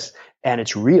hilarious and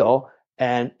it's real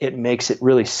and it makes it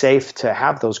really safe to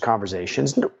have those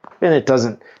conversations. And it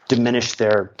doesn't diminish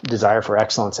their desire for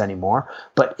excellence anymore,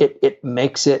 but it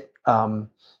makes it,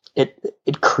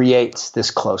 it creates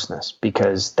this closeness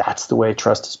because that's the way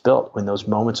trust is built when those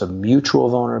moments of mutual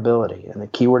vulnerability, and the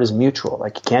key word is mutual,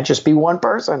 like it can't just be one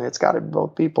person, it's got to be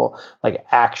both people, like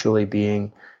actually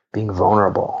being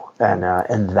vulnerable. And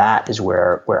that is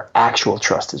where actual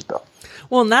trust is built.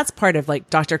 Well, and that's part of like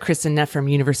Dr. Kristen Neff from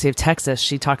University of Texas.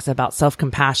 She talks about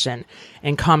self-compassion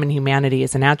and common humanity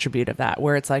as an attribute of that,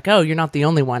 where it's like, oh, you're not the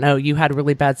only one. Oh, you had a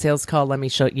really bad sales call. Let me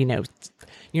show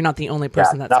you're not the only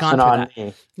person that's gone through that.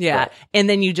 Me. Yeah. Right. And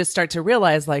then you just start to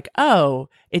realize like, oh,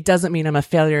 it doesn't mean I'm a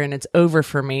failure and it's over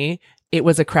for me. It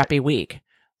was a crappy week.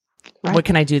 Right. What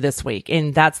can I do this week?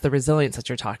 And that's the resilience that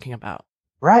you're talking about.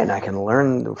 Right. And I can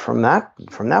learn from that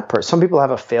person. Some people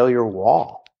have a failure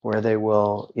wall where they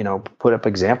will, put up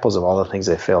examples of all the things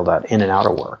they failed at in and out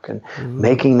of work, and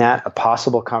making that a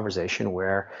possible conversation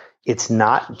where it's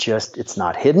not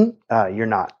hidden. You're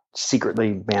not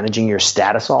secretly managing your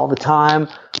status all the time.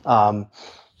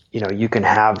 You can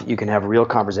have real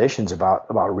conversations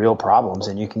about real problems,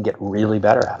 and you can get really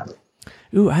better at them.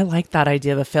 Ooh, I like that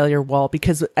idea of a failure wall,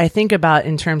 because I think about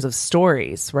in terms of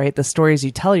stories, right? The stories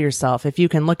you tell yourself. If you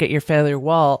can look at your failure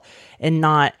wall and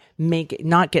not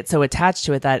get so attached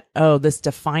to it that, oh, this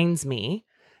defines me.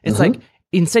 It's like,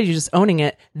 instead you're just owning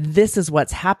it. This is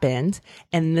what's happened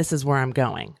and this is where I'm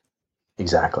going.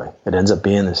 Exactly. It ends up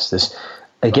being this,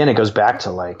 again, it goes back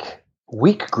to like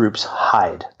weak groups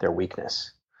hide their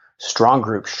weakness. Strong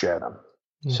groups share them.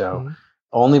 So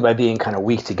only by being kind of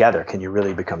weak together can you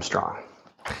really become strong.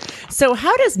 So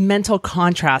how does mental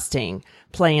contrasting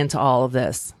play into all of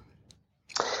this?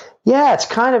 Yeah, it's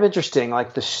kind of interesting.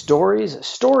 Like the story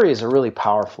is a really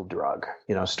powerful drug.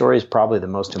 Story is probably the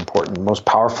most important, most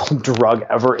powerful drug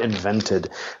ever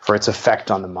invented for its effect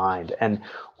on the mind. And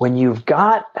when you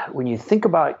think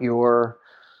about your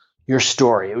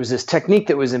story, it was this technique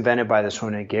that was invented by this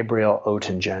woman, Gabrielle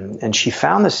Oettingen, and she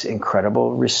found this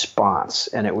incredible response.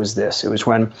 And it was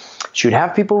when she would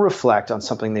have people reflect on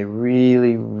something they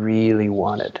really, really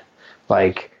wanted.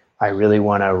 Like, I really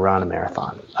want to run a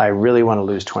marathon. I really want to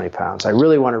lose 20 pounds. I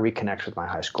really want to reconnect with my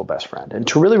high school best friend, and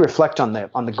to really reflect on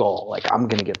the goal. Like, I'm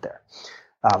going to get there.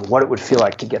 What it would feel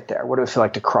like to get there. What it would feel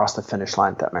like to cross the finish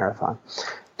line at that marathon.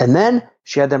 And then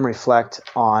she had them reflect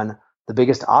on the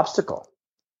biggest obstacle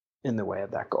in the way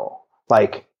of that goal.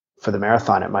 Like for the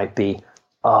marathon, it might be,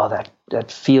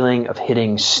 that feeling of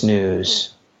hitting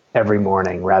snooze every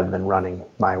morning rather than running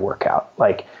my workout.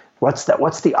 Like, what's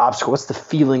the obstacle? What's the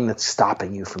feeling that's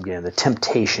stopping you from getting the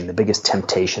temptation, the biggest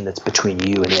temptation that's between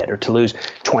you and it? Or to lose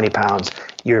 20 pounds,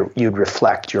 you'd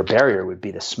reflect, your barrier would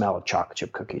be the smell of chocolate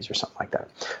chip cookies or something like that.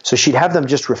 So she'd have them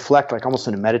just reflect, like almost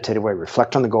in a meditative way,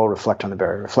 reflect on the goal, reflect on the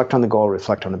barrier, reflect on the goal,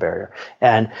 reflect on the barrier.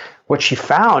 And what she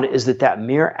found is that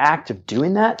mere act of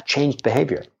doing that changed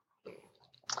behavior.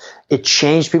 It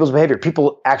changed people's behavior.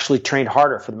 People actually trained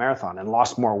harder for the marathon and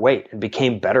lost more weight and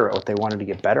became better at what they wanted to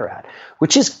get better at,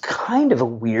 which is kind of a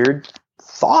weird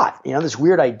thought, this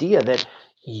weird idea that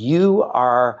you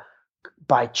are,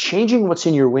 by changing what's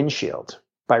in your windshield,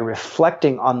 by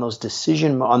reflecting on those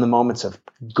on the moments of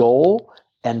goal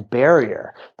and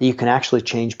barrier, that you can actually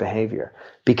change behavior.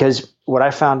 Because what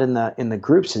I found in the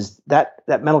groups is that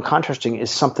mental contrasting is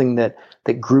something that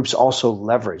groups also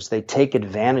leverage. They take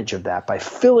advantage of that by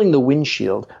filling the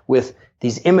windshield with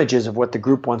these images of what the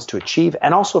group wants to achieve,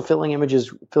 and also filling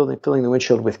the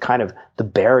windshield with kind of the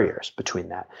barriers between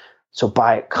that. So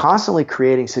by constantly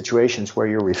creating situations where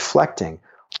you're reflecting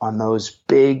on those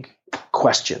big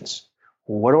questions,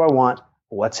 what do I want?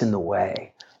 What's in the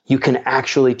way? You can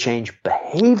actually change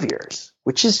behaviors,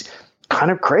 which is kind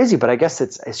of crazy, but I guess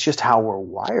it's just how we're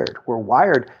wired. We're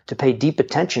wired to pay deep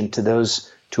attention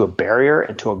to a barrier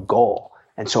and to a goal.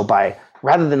 And so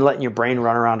rather than letting your brain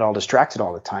run around all distracted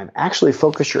all the time, actually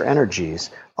focus your energies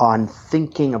on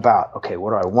thinking about, okay,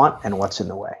 what do I want and what's in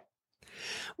the way?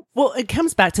 Well, it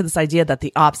comes back to this idea that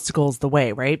the obstacle is the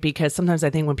way, right? Because sometimes I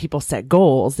think when people set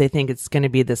goals, they think it's going to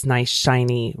be this nice,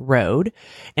 shiny road.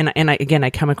 Again, I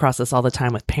come across this all the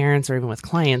time with parents or even with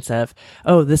clients of,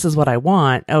 oh, this is what I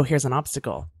want. Oh, here's an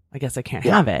obstacle. I guess I can't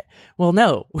have it. Well,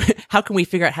 no. How can we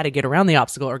figure out how to get around the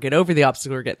obstacle or get over the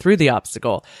obstacle or get through the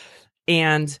obstacle?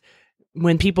 And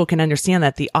when people can understand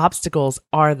that the obstacles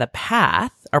are the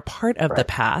path, are part of the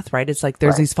path, right? It's like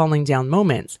there's these falling down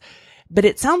moments. But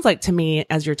it sounds like to me,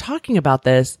 as you're talking about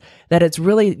this, that it's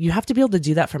really, you have to be able to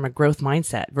do that from a growth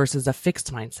mindset versus a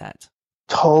fixed mindset.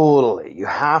 Totally. You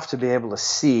have to be able to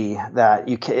see that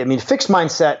you can, I mean, fixed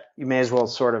mindset, you may as well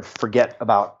sort of forget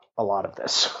about a lot of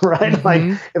this, right? Mm-hmm. Like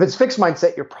if it's fixed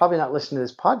mindset, you're probably not listening to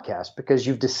this podcast because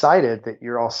you've decided that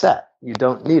you're all set. You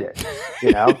don't need it.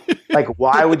 You know, like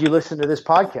why would you listen to this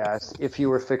podcast if you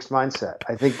were fixed mindset?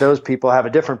 I think those people have a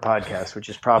different podcast, which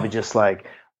is probably just like,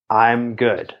 I'm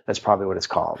good. That's probably what it's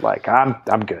called. Like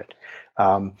I'm good.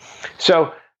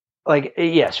 So like,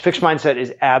 yes, fixed mindset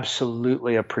is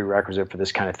absolutely a prerequisite for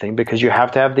this kind of thing because you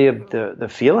have to have the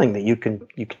feeling that you can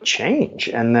change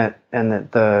and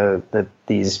that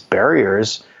these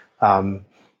barriers,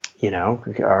 you know,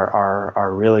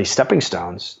 are really stepping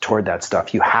stones toward that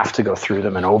stuff. You have to go through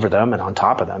them and over them and on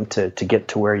top of them to get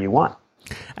to where you want.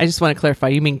 I just want to clarify,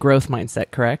 you mean growth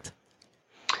mindset, correct?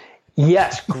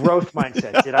 Yes, growth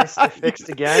mindset. Did I say fixed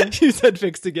again? You said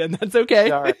fixed again. That's okay.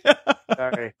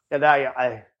 Sorry. And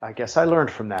I guess I learned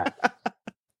from that.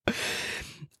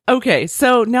 Okay,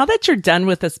 so now that you're done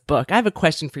with this book, I have a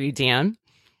question for you, Dan.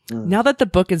 Now that the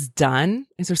book is done,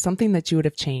 is there something that you would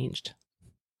have changed?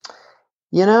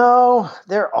 You know,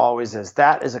 there always is.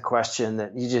 That is a question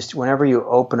that you just, whenever you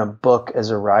open a book as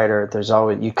a writer, there's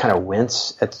always, you kind of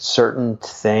wince at certain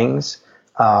things.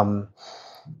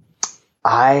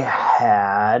 I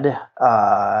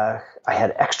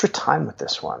had extra time with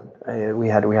this one. We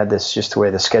had this just the way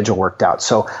the schedule worked out.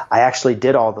 So I actually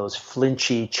did all those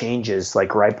flinchy changes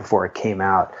like right before it came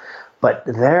out. But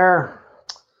there,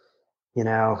 you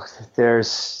know,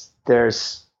 there's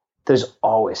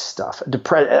always stuff.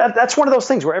 That's one of those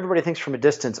things where everybody thinks from a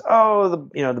distance, oh,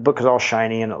 the book is all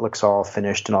shiny and it looks all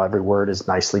finished and every word is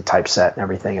nicely typeset and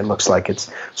everything. It looks like it's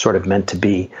sort of meant to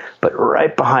be. But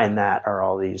right behind that are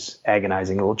all these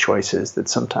agonizing little choices that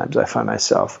sometimes I find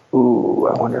myself, ooh,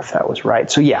 I wonder if that was right.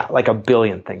 So yeah, like a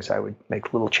billion things I would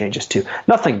make little changes to.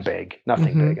 Nothing big. I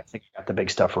think I got the big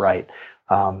stuff right.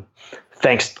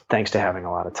 Thanks to having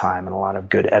a lot of time and a lot of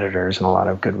good editors and a lot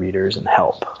of good readers and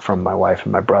help from my wife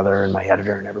and my brother and my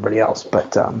editor and everybody else.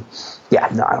 But I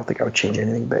don't think I would change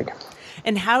anything big.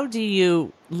 And how do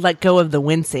you let go of the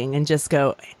wincing and just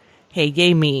go, hey,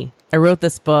 yay me, I wrote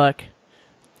this book.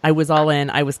 I was all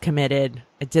in. I was committed.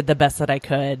 I did the best that I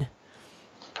could.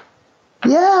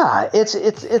 Yeah,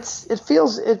 it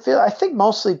feels, I think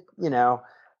mostly,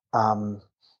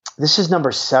 this is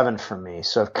number 7 for me.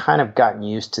 So I've kind of gotten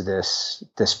used to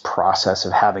this process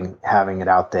of having it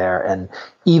out there. And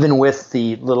even with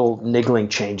the little niggling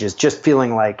changes, just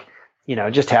feeling like,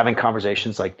 just having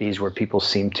conversations like these where people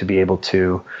seem to be able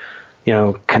to,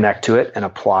 connect to it and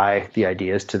apply the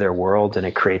ideas to their world. And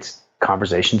it creates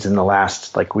conversations. In the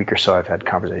last week or so, I've had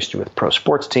conversations with pro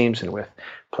sports teams and with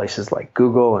places like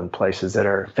Google and places that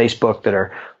are Facebook that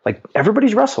are like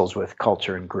everybody's wrestles with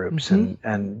culture and groups. Mm-hmm.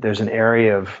 And there's an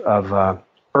area of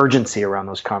urgency around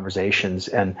those conversations.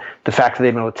 And the fact that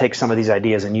they've been able to take some of these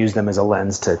ideas and use them as a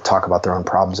lens to talk about their own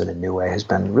problems in a new way has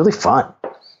been really fun.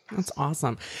 That's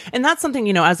awesome. And that's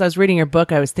something, as I was reading your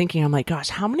book, I was thinking, I'm like, gosh,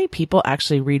 how many people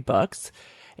actually read books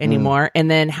anymore? And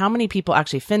then how many people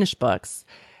actually finish books?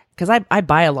 Because I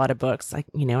buy a lot of books,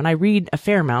 and I read a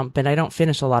fair amount, but I don't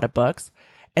finish a lot of books.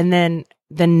 And then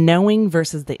the knowing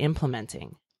versus the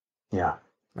implementing. Yeah.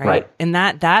 Right. And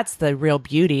that's the real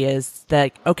beauty is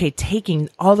that, okay, taking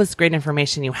all this great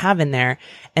information you have in there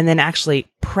and then actually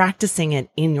practicing it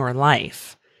in your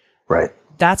life. Right.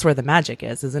 That's where the magic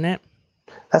is, isn't it?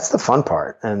 That's the fun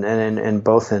part. And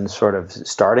both in sort of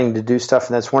starting to do stuff.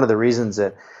 And that's one of the reasons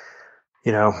that,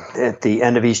 at the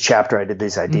end of each chapter, I did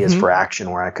these ideas for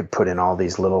action where I could put in all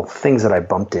these little things that I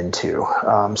bumped into,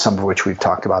 some of which we've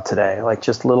talked about today, like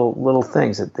just little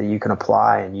things that you can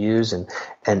apply and use and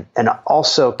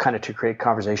also kind of to create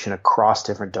conversation across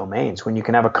different domains. When you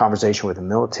can have a conversation with a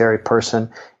military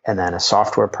person and then a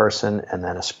software person and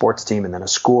then a sports team and then a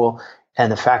school. And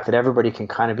the fact that everybody can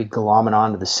kind of be glomming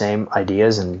onto the same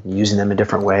ideas and using them in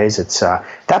different ways, it's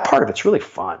that part of it's really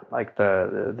fun. Like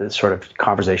the sort of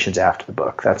conversations after the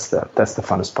book. That's the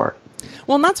funnest part.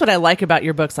 Well, and that's what I like about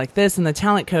your books like this and the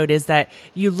Talent Code is that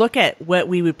you look at what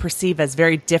we would perceive as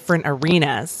very different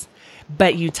arenas,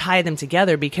 but you tie them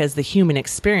together because the human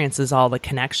experience is all the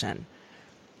connection.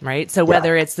 right? So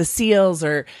whether it's the SEALs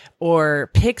or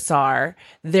Pixar,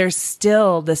 there's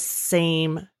still the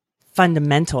same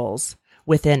fundamentals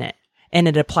within it, and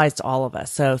it applies to all of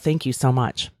us. So thank you so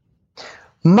much.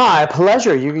 My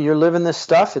pleasure. You're living this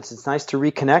stuff. It's nice to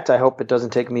reconnect. I hope it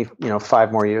doesn't take me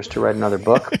 5 more years to write another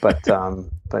book, but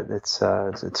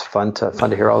it's fun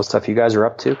to hear all the stuff you guys are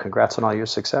up to. Congrats on all your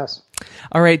success.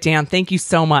 All right, Dan, thank you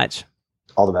so much.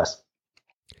 All the best.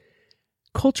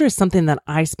 Culture is something that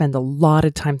I spend a lot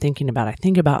of time thinking about. I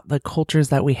think about the cultures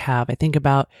that we have. I think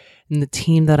about in the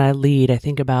team that I lead. I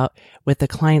think about with the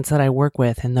clients that I work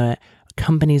with and the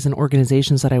companies and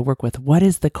organizations that I work with. What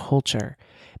is the culture?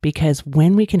 Because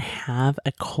when we can have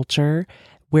a culture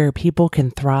where people can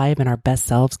thrive and our best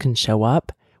selves can show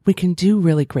up, we can do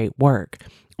really great work,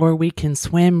 or we can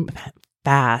swim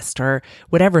fast, or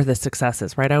whatever the success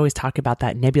is, right? I always talk about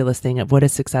that nebulous thing of what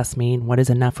does success mean? What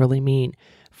does enough really mean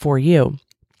for you?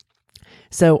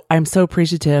 So I'm so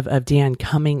appreciative of Dan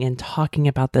coming and talking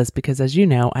about this because, as you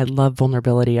know, I love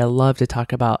vulnerability. I love to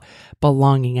talk about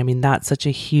belonging. I mean, that's such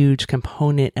a huge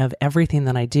component of everything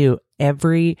that I do.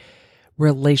 Every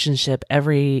relationship,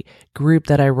 every group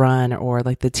that I run or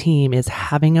like the team is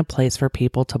having a place for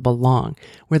people to belong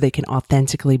where they can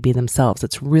authentically be themselves.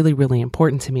 It's really, really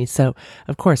important to me. So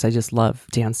of course, I just love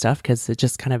Dan stuff because it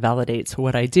just kind of validates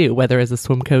what I do, whether as a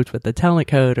swim coach with the talent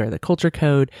code or the culture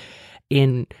code,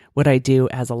 in what I do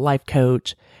as a life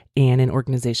coach and in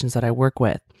organizations that I work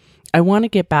with. I want to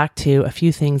get back to a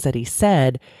few things that he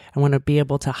said. I want to be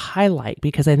able to highlight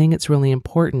because I think it's really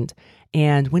important.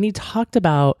 And when he talked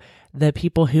about the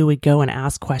people who would go and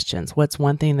ask questions, what's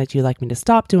one thing that you'd like me to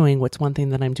stop doing? What's one thing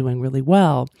that I'm doing really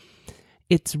well?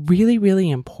 It's really, really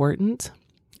important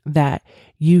that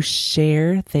you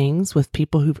share things with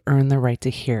people who've earned the right to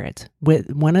hear it.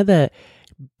 With one of the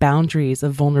boundaries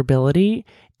of vulnerability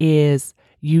is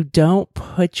you don't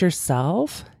put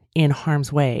yourself in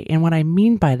harm's way. And what I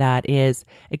mean by that is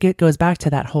it goes back to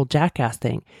that whole jackass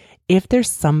thing. If there's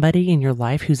somebody in your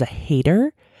life who's a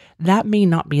hater, that may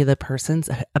not be the person's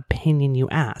opinion you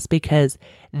ask because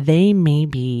they may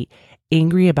be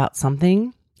angry about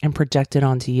something and project it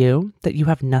onto you that you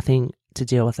have nothing to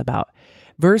deal with about.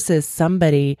 Versus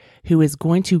somebody who is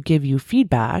going to give you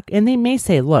feedback and they may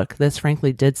say, look, this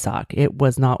frankly did suck. It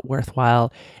was not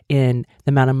worthwhile in the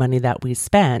amount of money that we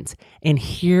spent. And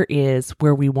here is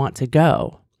where we want to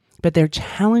go. But they're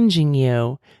challenging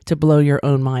you to blow your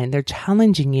own mind. They're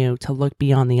challenging you to look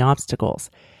beyond the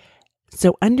obstacles.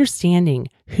 So understanding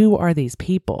who are these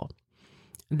people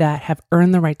that have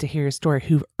earned the right to hear your story,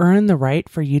 who've earned the right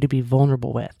for you to be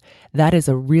vulnerable with, that is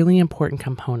a really important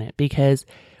component because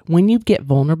when you get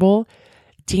vulnerable,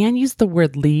 Dan used the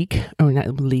word leak, or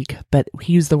not leak, but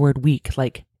he used the word weak,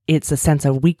 like it's a sense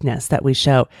of weakness that we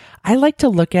show. I like to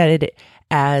look at it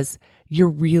as you're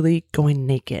really going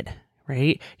naked,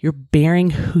 right? You're bearing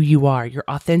who you are. You're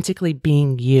authentically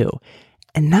being you.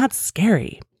 And that's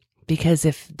scary because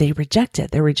if they reject it,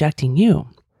 they're rejecting you.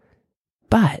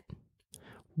 But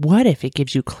what if it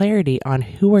gives you clarity on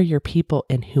who are your people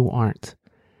and who aren't?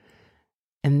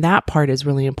 And that part is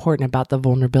really important about the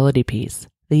vulnerability piece.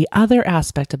 The other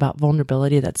aspect about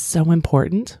vulnerability that's so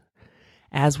important,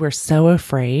 as we're so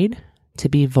afraid to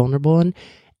be vulnerable,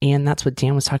 and that's what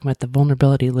Dan was talking about, the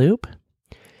vulnerability loop,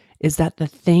 is that the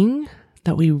thing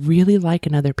that we really like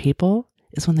in other people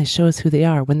is when they show us who they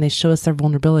are, when they show us their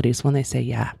vulnerabilities, when they say,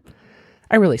 yeah,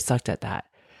 I really sucked at that.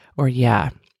 Or yeah,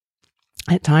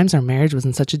 at times our marriage was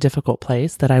in such a difficult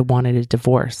place that I wanted a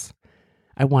divorce.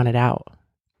 I wanted out.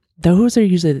 Those are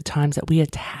usually the times that we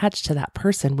attach to that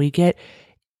person. We get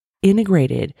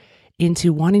integrated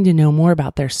into wanting to know more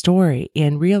about their story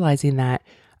and realizing that,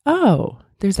 oh,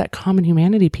 there's that common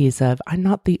humanity piece of I'm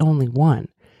not the only one.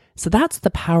 So that's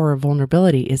the power of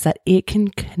vulnerability, is that it can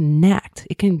connect,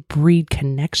 it can breed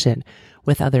connection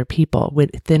with other people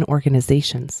within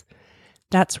organizations.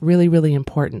 That's really, really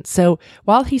important. So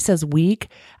while he says weak,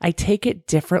 I take it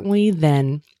differently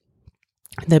than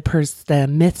the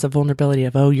myths of vulnerability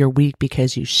of, oh, you're weak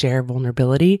because you share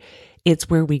vulnerability. It's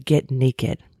where we get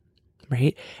naked,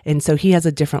 right? And so he has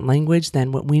a different language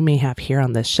than what we may have here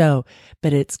on this show,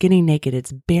 but it's getting naked.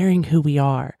 It's bearing who we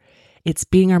are. It's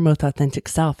being our most authentic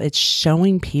self. It's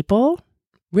showing people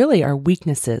really our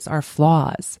weaknesses, our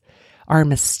flaws, our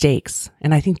mistakes.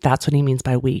 And I think that's what he means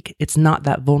by weak. It's not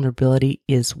that vulnerability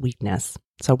is weakness.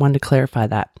 So I wanted to clarify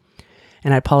that.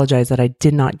 And I apologize that I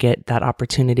did not get that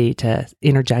opportunity to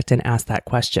interject and ask that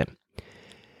question.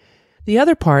 The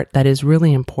other part that is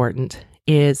really important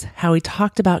is how he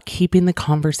talked about keeping the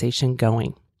conversation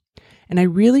going. And I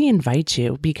really invite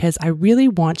you, because I really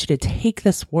want you to take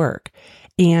this work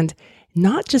and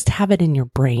not just have it in your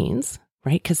brains,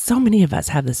 right? Because so many of us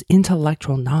have this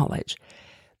intellectual knowledge,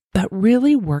 but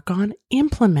really work on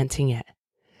implementing it.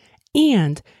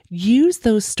 And use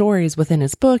those stories within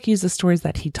his book, use the stories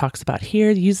that he talks about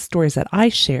here, use the stories that I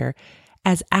share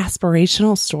as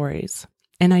aspirational stories.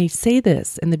 And I say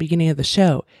this in the beginning of the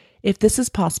show, if this is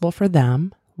possible for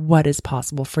them, what is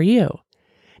possible for you?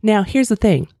 Now, here's the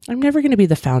thing. I'm never going to be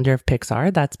the founder of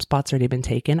Pixar. That spot's already been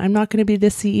taken. I'm not going to be the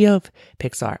CEO of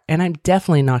Pixar, and I'm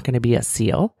definitely not going to be a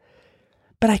SEAL.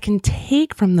 But I can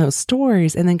take from those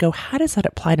stories and then go, how does that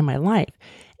apply to my life?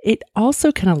 It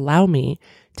also can allow me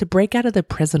to break out of the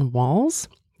prison walls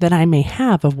that I may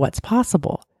have of what's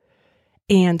possible.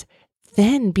 And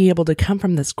then be able to come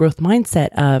from this growth mindset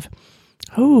of,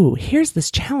 oh, here's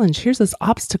this challenge, here's this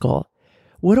obstacle.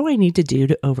 What do I need to do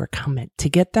to overcome it, to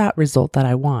get that result that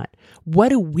I want? What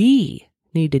do we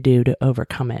need to do to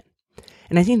overcome it?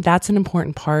 And I think that's an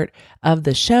important part of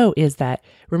the show is that,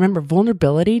 remember,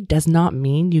 vulnerability does not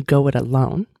mean you go it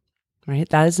alone, right?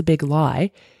 That is a big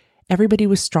lie. Everybody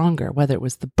was stronger, whether it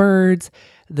was the birds,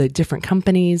 the different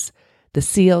companies, the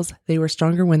SEALs, they were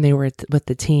stronger when they were with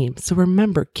the team. So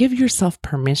remember, give yourself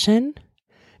permission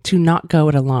to not go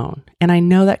it alone. And I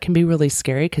know that can be really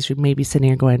scary because you may be sitting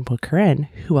here going, well, Corinne,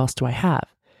 who else do I have?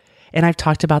 And I've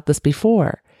talked about this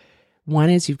before. One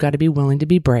is you've got to be willing to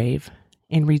be brave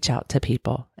and reach out to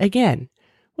people. Again,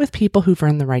 with people who've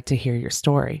earned the right to hear your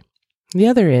story. The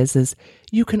other is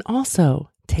you can also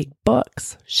take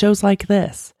books, shows like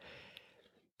this,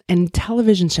 and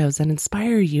television shows that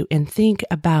inspire you and think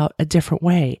about a different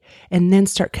way, and then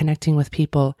start connecting with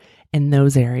people in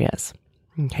those areas.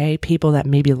 Okay, people that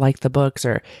maybe like the books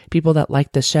or people that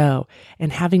like the show,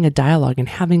 and having a dialogue and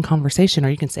having conversation. Or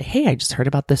you can say, hey, I just heard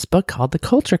about this book called The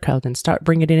Culture Code, and start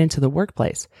bringing it into the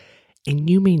workplace. And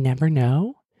you may never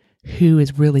know who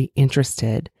is really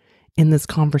interested in this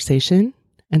conversation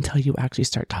until you actually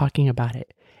start talking about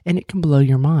it, and it can blow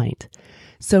your mind.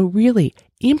 So really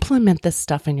implement this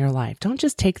stuff in your life. Don't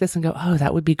just take this and go, oh,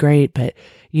 that would be great, but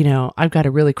I've got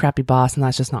a really crappy boss and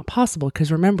that's just not possible.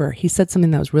 Because remember, he said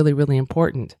something that was really, really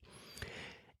important.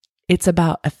 It's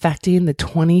about affecting the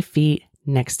 20 feet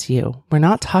next to you. We're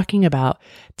not talking about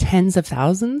tens of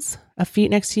thousands of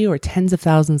feet next to you or tens of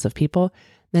thousands of people,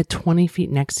 the 20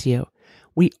 feet next to you.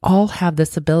 We all have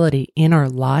this ability in our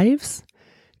lives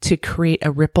to create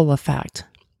a ripple effect.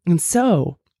 And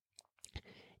so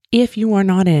if you are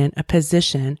not in a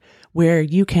position where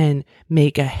you can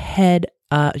make a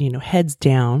heads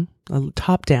down, a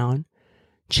top down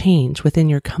change within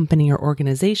your company or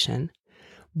organization,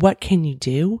 what can you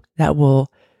do that will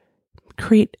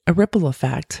create a ripple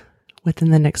effect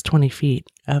within the next 20 feet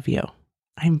of you?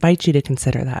 I invite you to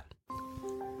consider that.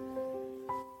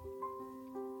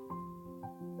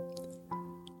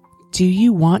 Do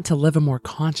you want to live a more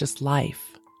conscious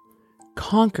life?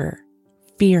 Conquer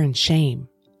fear and shame.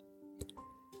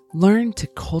 Learn to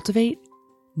cultivate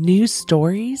new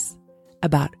stories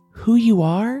about who you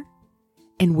are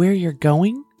and where you're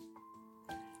going?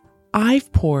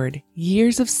 I've poured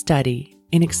years of study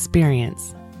and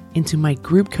experience into my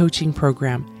group coaching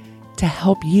program to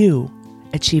help you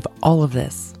achieve all of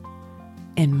this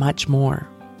and much more.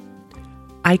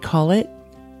 I call it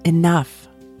Enough,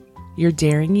 Your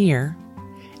Daring Year,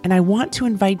 and I want to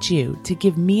invite you to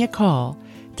give me a call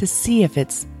to see if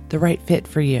it's the right fit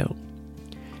for you.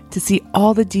 To see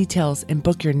all the details and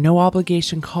book your no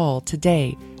obligation call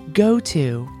today, go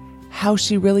to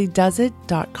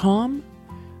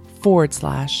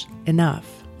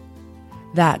howshereallydoesit.com/enough.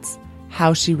 That's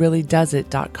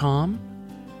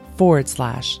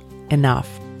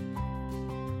howshereallydoesit.com/enough.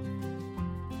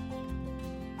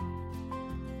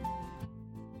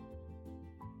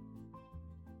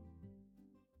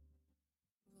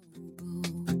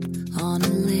 On a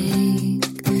lake,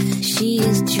 she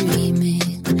is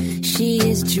dreaming, she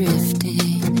is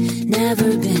drifting,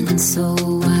 never been so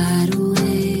wide awake.